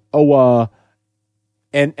about Oa,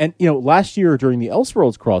 and, last year during the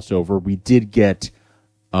Elseworlds crossover, we did get,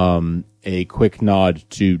 a quick nod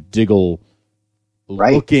to Diggle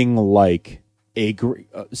looking like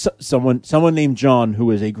someone named John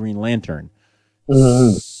who is a Green Lantern.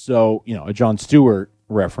 So, a John Stewart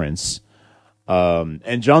reference.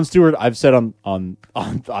 And John Stewart, I've said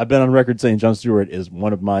I've been on record saying John Stewart is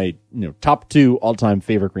one of my, top 2 all-time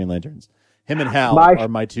favorite Green Lanterns. Him and Hal are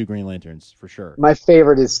my 2 Green Lanterns for sure. My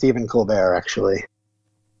favorite is Stephen Colbert, actually.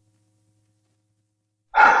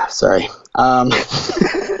 Sorry.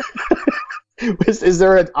 Is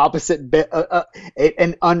there an opposite bit,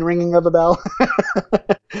 an unringing of a bell?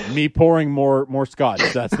 Me pouring more scotch.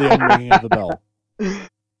 That's the unringing of the bell.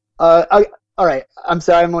 All right. I'm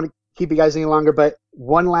sorry. I don't want to keep you guys any longer, but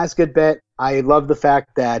one last good bit. I love the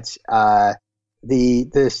fact that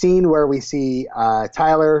the scene where we see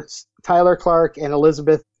Tyler Clark and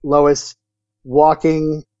Elizabeth Lois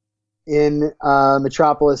walking in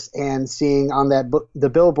Metropolis and seeing on the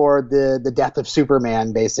billboard the death of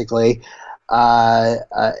Superman, basically. I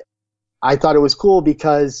thought it was cool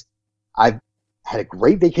because I've had a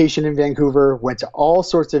great vacation in Vancouver, went to all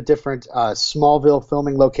sorts of different Smallville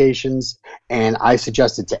filming locations, and I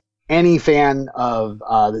suggested to any fan of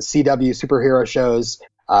the CW superhero shows,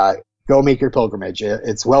 go make your pilgrimage.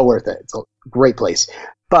 It's well worth it. It's a great place.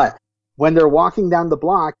 But when they're walking down the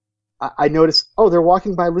block, I noticed, they're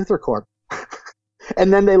walking by Luthor Corp.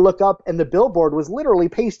 And then they look up, and the billboard was literally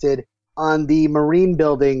pasted on the Marine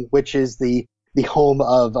building, which is the home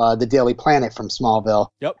of the Daily Planet from Smallville.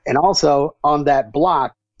 Yep. And also on that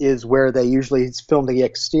block is where they usually film the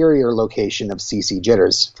exterior location of CC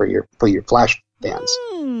Jitters for your Flash fans.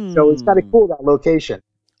 So it's kind of cool, that location.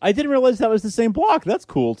 I didn't realize that was the same block. That's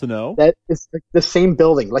cool to know. That is the same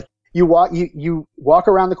building. Like you walk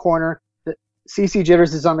around the corner, CC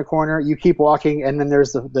Jitters is on the corner, you keep walking, and then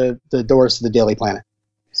there's the doors to the Daily Planet.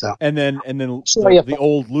 So and then the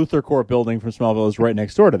old Luthor Corp building from Smallville is right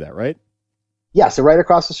next door to that, right? Yeah, so right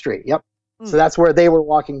across the street. Yep. So that's where they were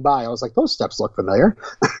walking by. I was like, those steps look familiar.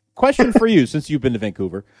 Question for you, since you've been to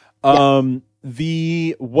Vancouver. Was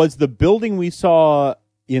the building we saw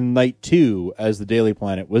in Night 2 as the Daily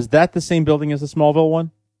Planet, was that the same building as the Smallville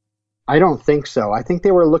one? I don't think so. I think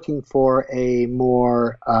they were looking for a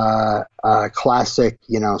more classic,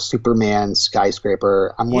 Superman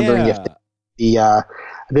skyscraper. I'm wondering if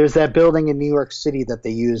there's that building in New York City that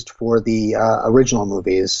they used for the original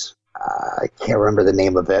movies. I can't remember the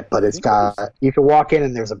name of it, but you can walk in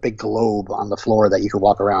and there's a big globe on the floor that you can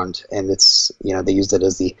walk around, and it's, they used it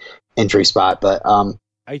as the entry spot. But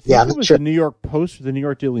I think it was the New York Post or the New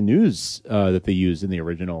York Daily News that they used in the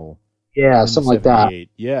original. Yeah, something like that.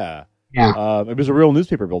 Yeah. Yeah. It was a real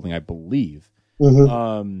newspaper building, I believe.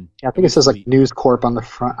 Mm-hmm. I think it says like News Corp on the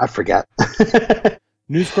front. I forget.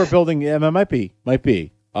 News Corp building. Yeah, it might be.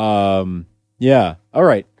 Yeah. All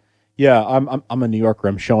right. Yeah. I'm a New Yorker.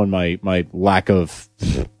 I'm showing my lack of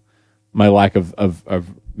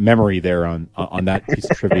memory there on that piece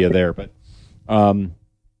of trivia there, but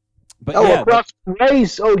yeah, across the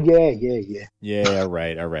race. Oh yeah. Yeah. All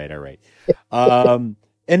right.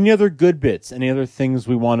 Any other good bits? Any other things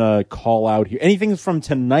we want to call out here? Anything from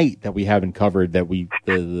tonight that we haven't covered that we?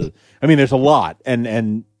 I mean, there's a lot,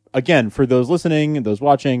 and again, for those listening and those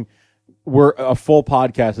watching, a full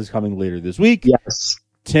podcast is coming later this week. Yes,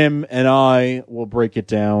 Tim and I will break it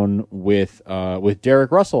down with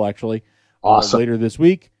Derek Russell actually. Awesome. Later this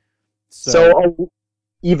week. So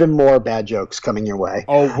even more bad jokes coming your way.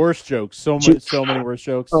 Oh, worse jokes. So many worse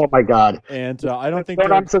jokes. Oh my God. And I don't think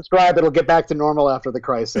don't unsubscribe. It'll get back to normal after the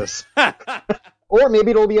crisis. Or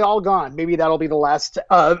maybe it'll be all gone. Maybe that'll be the last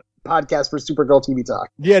podcast for Supergirl TV Talk.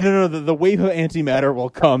 Yeah, no. The wave of antimatter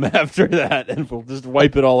will come after that, and we'll just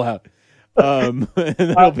wipe it all out. And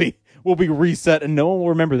we'll be reset, and no one will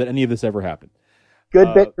remember that any of this ever happened.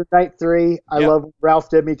 Good bit for night 3. I love when Ralph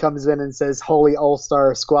Dibny comes in and says, "Holy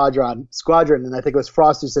All-Star Squadron," and I think it was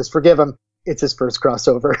Frost who says, "Forgive him, it's his first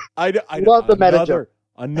crossover." I love the meta joke.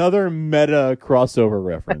 Another meta crossover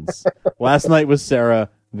reference. Last night was Sarah.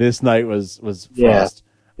 This night was Frost.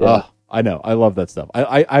 Yeah. I know. I love that stuff.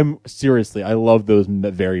 I'm seriously, I love those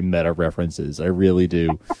very meta references. I really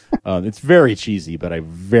do. It's very cheesy, but I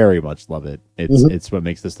very much love it. It's what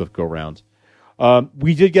makes this stuff go round.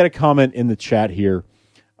 We did get a comment in the chat here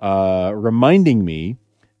reminding me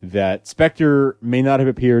that Spectre may not have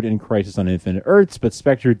appeared in Crisis on Infinite Earths, but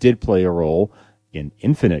Spectre did play a role in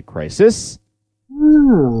Infinite Crisis,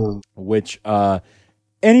 which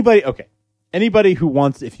anybody who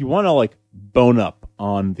wants, if you want to like bone up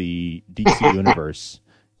on the DC universe,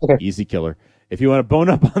 easy killer. If you want to bone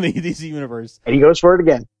up on the DC universe, and he goes for it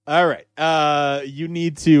again. All right, you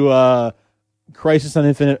need to. Crisis on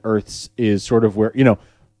Infinite Earths is sort of where,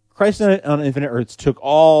 Crisis on Infinite Earths took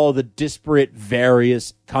all the disparate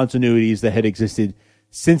various continuities that had existed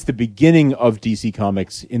since the beginning of DC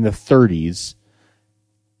Comics in the 30s.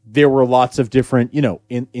 There were lots of different,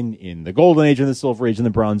 in the Golden Age and the Silver Age and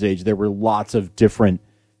the Bronze Age, there were lots of different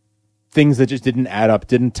things that just didn't add up,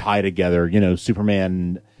 didn't tie together.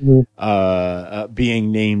 Superman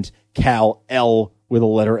being named Kal-El with a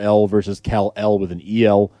letter L versus Kal-El with an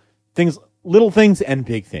EL. Little things and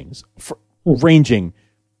big things, ranging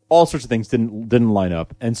all sorts of things didn't line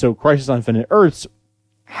up, and so Crisis on Infinite Earths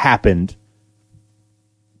happened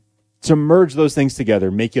to merge those things together,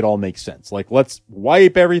 make it all make sense. Like, let's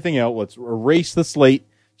wipe everything out, let's erase the slate,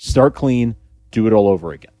 start clean, do it all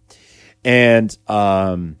over again, and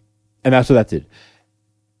that's what that did.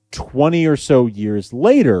 20 or so years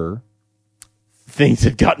later, things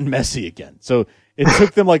had gotten messy again. So it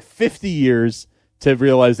took them like 50 years to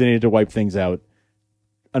realize they needed to wipe things out.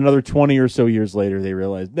 Another 20 or so years later, they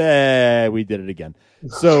realized, we did it again.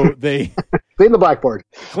 So they clean the blackboard.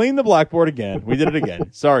 Clean the blackboard again. We did it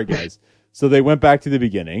again. Sorry, guys. So they went back to the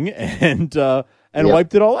beginning and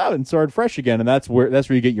wiped it all out and started fresh again. And that's where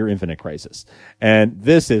you get your Infinite Crisis. And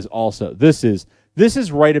this is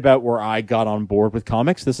right about where I got on board with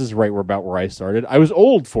comics. This is right about where I started. I was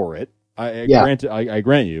old for it. I grant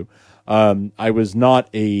you. I was not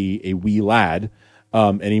a wee lad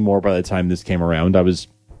anymore by the time this came around. I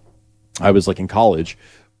was like in college,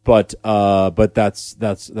 but that's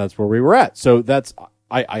where we were at. So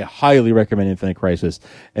I highly recommend Infinite Crisis,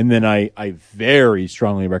 and then I very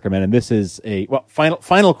strongly recommend, and this is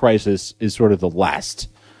Final Crisis is sort of the last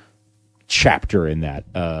chapter in that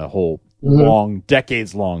whole long,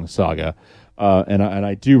 decades long saga, and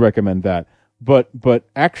I do recommend that. But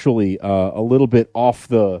actually, a little bit off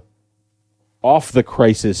the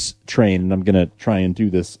Crisis train, and I'm going to try and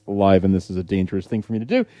do this live, and this is a dangerous thing for me to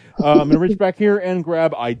do. I'm going to reach back here and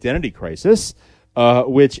grab Identity Crisis,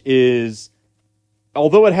 which is,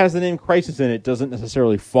 although it has the name Crisis in it, doesn't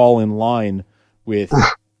necessarily fall in line with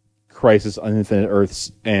Crisis on Infinite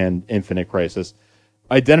Earths and Infinite Crisis.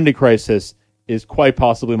 Identity Crisis is quite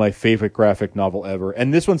possibly my favorite graphic novel ever,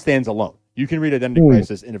 and this one stands alone. You can read Identity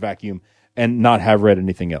Crisis in a vacuum and not have read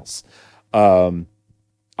anything else.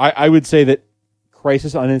 I would say that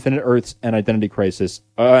Crisis on Infinite Earths and Identity Crisis,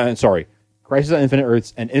 Crisis on Infinite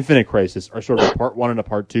Earths and Infinite Crisis are sort of a part 1 and a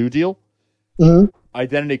part 2 deal. Mm-hmm.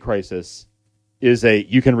 Identity Crisis is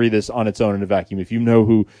you can read this on its own in a vacuum. If you know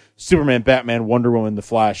who Superman, Batman, Wonder Woman, The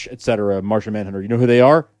Flash, etc., Martian Manhunter, you know who they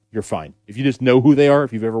are, you're fine. If you just know who they are,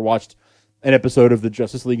 if you've ever watched an episode of the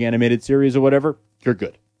Justice League animated series or whatever, you're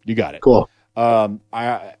good. You got it. Cool.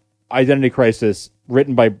 Identity Crisis,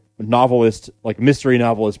 written by mystery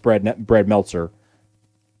novelist Brad Meltzer,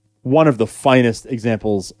 one of the finest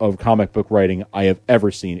examples of comic book writing I have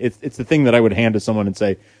ever seen. It's the thing that I would hand to someone and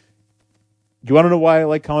say, "You want to know why I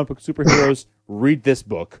like comic book superheroes? Read this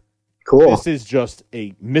book." Cool. This is just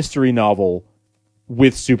a mystery novel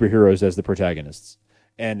with superheroes as the protagonists,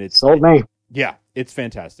 and it's sold me. Yeah, it's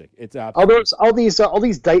fantastic. It's absolutely... all these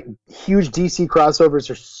huge DC crossovers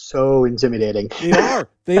are so intimidating.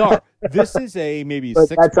 They are. This is a maybe But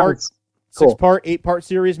 6-part, cool. 8-part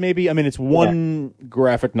series, maybe. I mean, it's one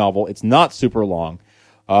graphic novel. It's not super long.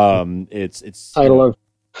 It's Title of.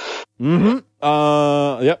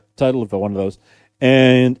 Title of one of those,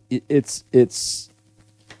 and it's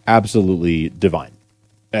absolutely divine.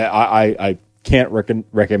 I can't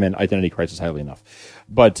recommend Identity Crisis highly enough,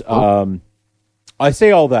 but I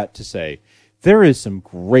say all that to say there is some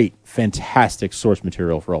great, fantastic source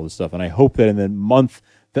material for all this stuff, and I hope that in the month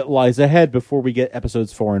that lies ahead before we get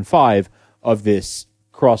episodes 4 and 5 of this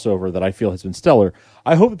crossover that I feel has been stellar,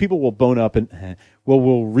 I hope that people will bone up and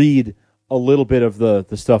will read a little bit of the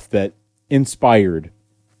stuff that inspired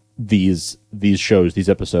these shows, these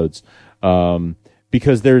episodes,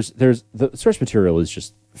 because there's the source material is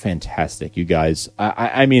just fantastic, you guys.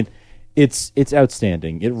 I mean, it's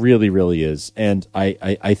outstanding. It really, really is. And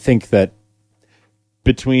I think that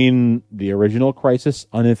between the original Crisis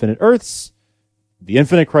on Infinite Earths, the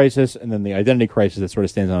Infinite Crisis, and then the Identity Crisis that sort of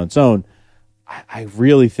stands on its own, I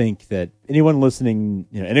really think that anyone listening,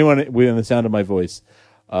 anyone within the sound of my voice,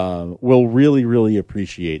 will really, really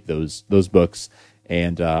appreciate those books.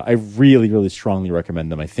 And I really, really strongly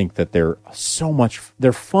recommend them. I think that they're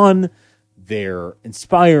they're fun, they're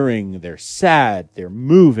inspiring, they're sad, they're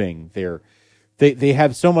moving, they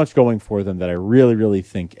have so much going for them that I really, really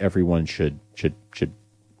think everyone should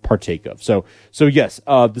partake of. So yes,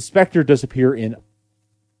 the Spectre does appear in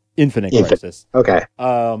Infinite Crisis. Okay.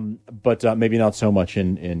 But maybe not so much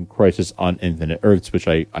in Crisis on Infinite Earths, which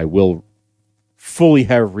I will fully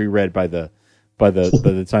have reread by the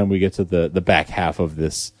time we get to the back half of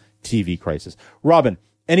this TV Crisis. Robin,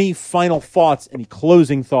 any final thoughts, any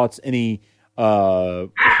closing thoughts, any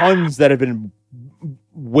puns that have been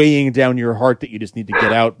weighing down your heart that you just need to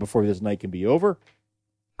get out before this night can be over?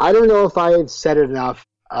 I don't know if I had said it enough,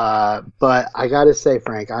 but I got to say,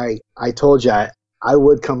 Frank, I told you I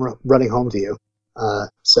would come running home to you.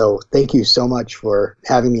 So thank you so much for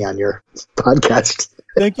having me on your podcast.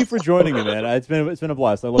 Thank you for joining me, man. It's been a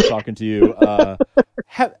blast. I love talking to you.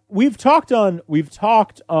 We've talked on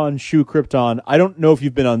Shu Krypton. I don't know if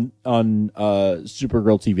you've been on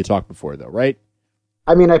Supergirl TV Talk before, though, right?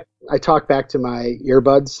 I mean, I talk back to my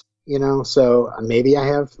earbuds, so maybe I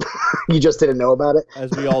have. You just didn't know about it,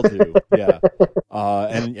 as we all do. Yeah,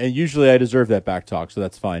 and usually I deserve that back talk, so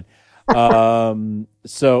that's fine.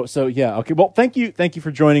 So yeah, okay. Well, thank you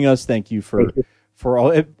for joining us. Thank you for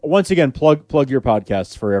all. Once again, plug your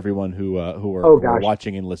podcasts for everyone who are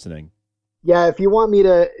watching and listening. Yeah, if you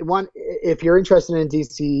if you're interested in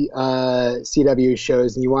DC CW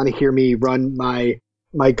shows and you want to hear me run my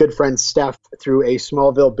good friend Steph through a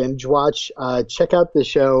Smallville binge watch, check out the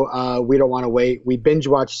show We Don't Want to Wait. We binge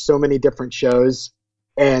watched so many different shows,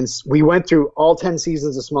 and we went through all 10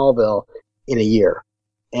 seasons of Smallville in a year.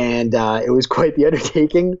 And it was quite the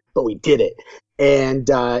undertaking, but we did it. And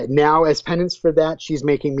now, as penance for that, she's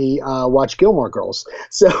making me watch Gilmore Girls.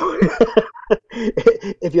 So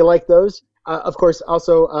if you like those, of course,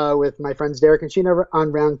 also with my friends Derek and Sheena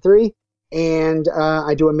on Round 3. And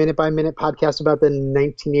I do a minute-by-minute podcast about the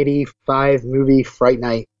 1985 movie Fright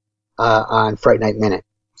Night on Fright Night Minute.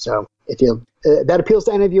 So if that appeals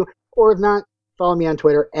to any of you, or if not, follow me on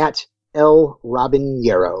Twitter at El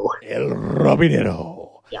Robinero. El Robinero.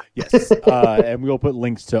 Yeah. Yes. And we'll put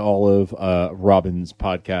links to all of Robin's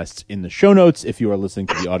podcasts in the show notes if you are listening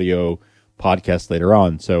to the audio podcast later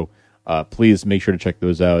on. So please make sure to check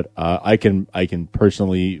those out. I can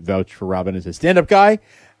personally vouch for Robin as a stand-up guy,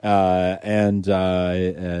 and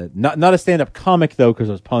not a stand-up comic though, because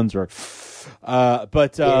those puns are.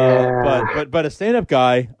 But a stand-up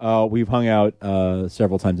guy. We've hung out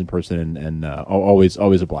several times in person, and always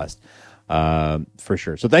a blast. for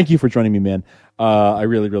sure. So thank you for joining me, man. I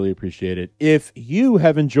really, really appreciate it. If you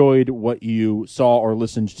have enjoyed what you saw or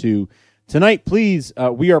listened to tonight, please,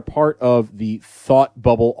 we are part of the Thought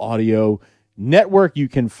Bubble Audio Network. You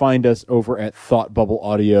can find us over at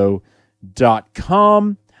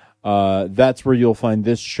thoughtbubbleaudio.com. That's where you'll find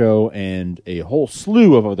this show and a whole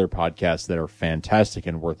slew of other podcasts that are fantastic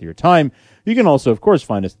and worth your time. You can also, of course,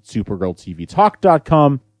 find us at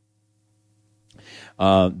supergirltvtalk.com.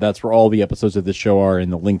 That's where all the episodes of this show are,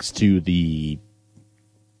 and the links to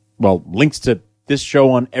links to this show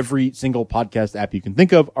on every single podcast app you can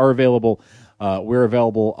think of are available. We're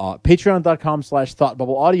available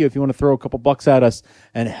patreon.com/thoughtbubbleaudio if you want to throw a couple bucks at us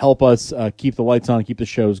and help us keep the lights on, keep the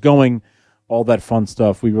shows going, all that fun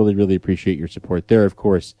stuff. We really, really appreciate your support there, of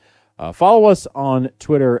course. Follow us on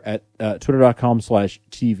Twitter at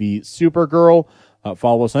twitter.com/tvsupergirl.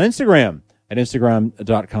 Follow us on Instagram at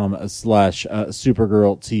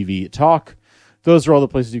instagram.com/supergirltvtalk. Those are all the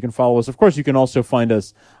places you can follow us. Of course, you can also find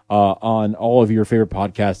us on all of your favorite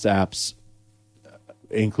podcast apps,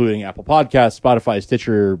 including Apple Podcasts, Spotify,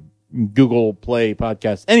 Stitcher, Google Play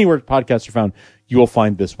Podcasts. Anywhere podcasts are found, you will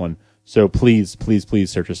find this one. So please, please, please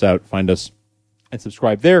search us out, find us, and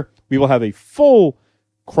subscribe there. We will have a full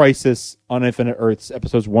Crisis on Infinite Earths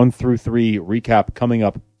episodes 1 through 3 recap coming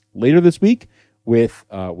up later this week with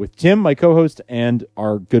Tim, my co-host, and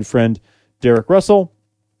our good friend Derek Russell.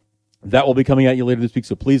 That will be coming at you later this week,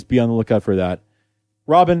 so please be on the lookout for that.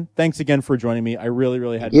 Robin, thanks again for joining me. I really,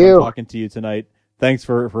 really had fun talking to you tonight. Thanks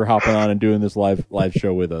for hopping on and doing this live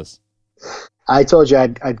show with us. I told you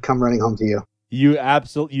I'd come running home to you. You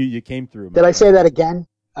absolutely you came through. Did I say that again?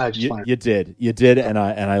 You did, and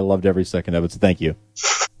I loved every second of it. So thank you.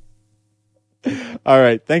 All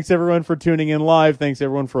right, thanks everyone for tuning in live. Thanks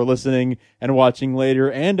everyone for listening and watching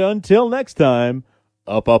later. And until next time,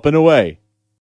 up and away.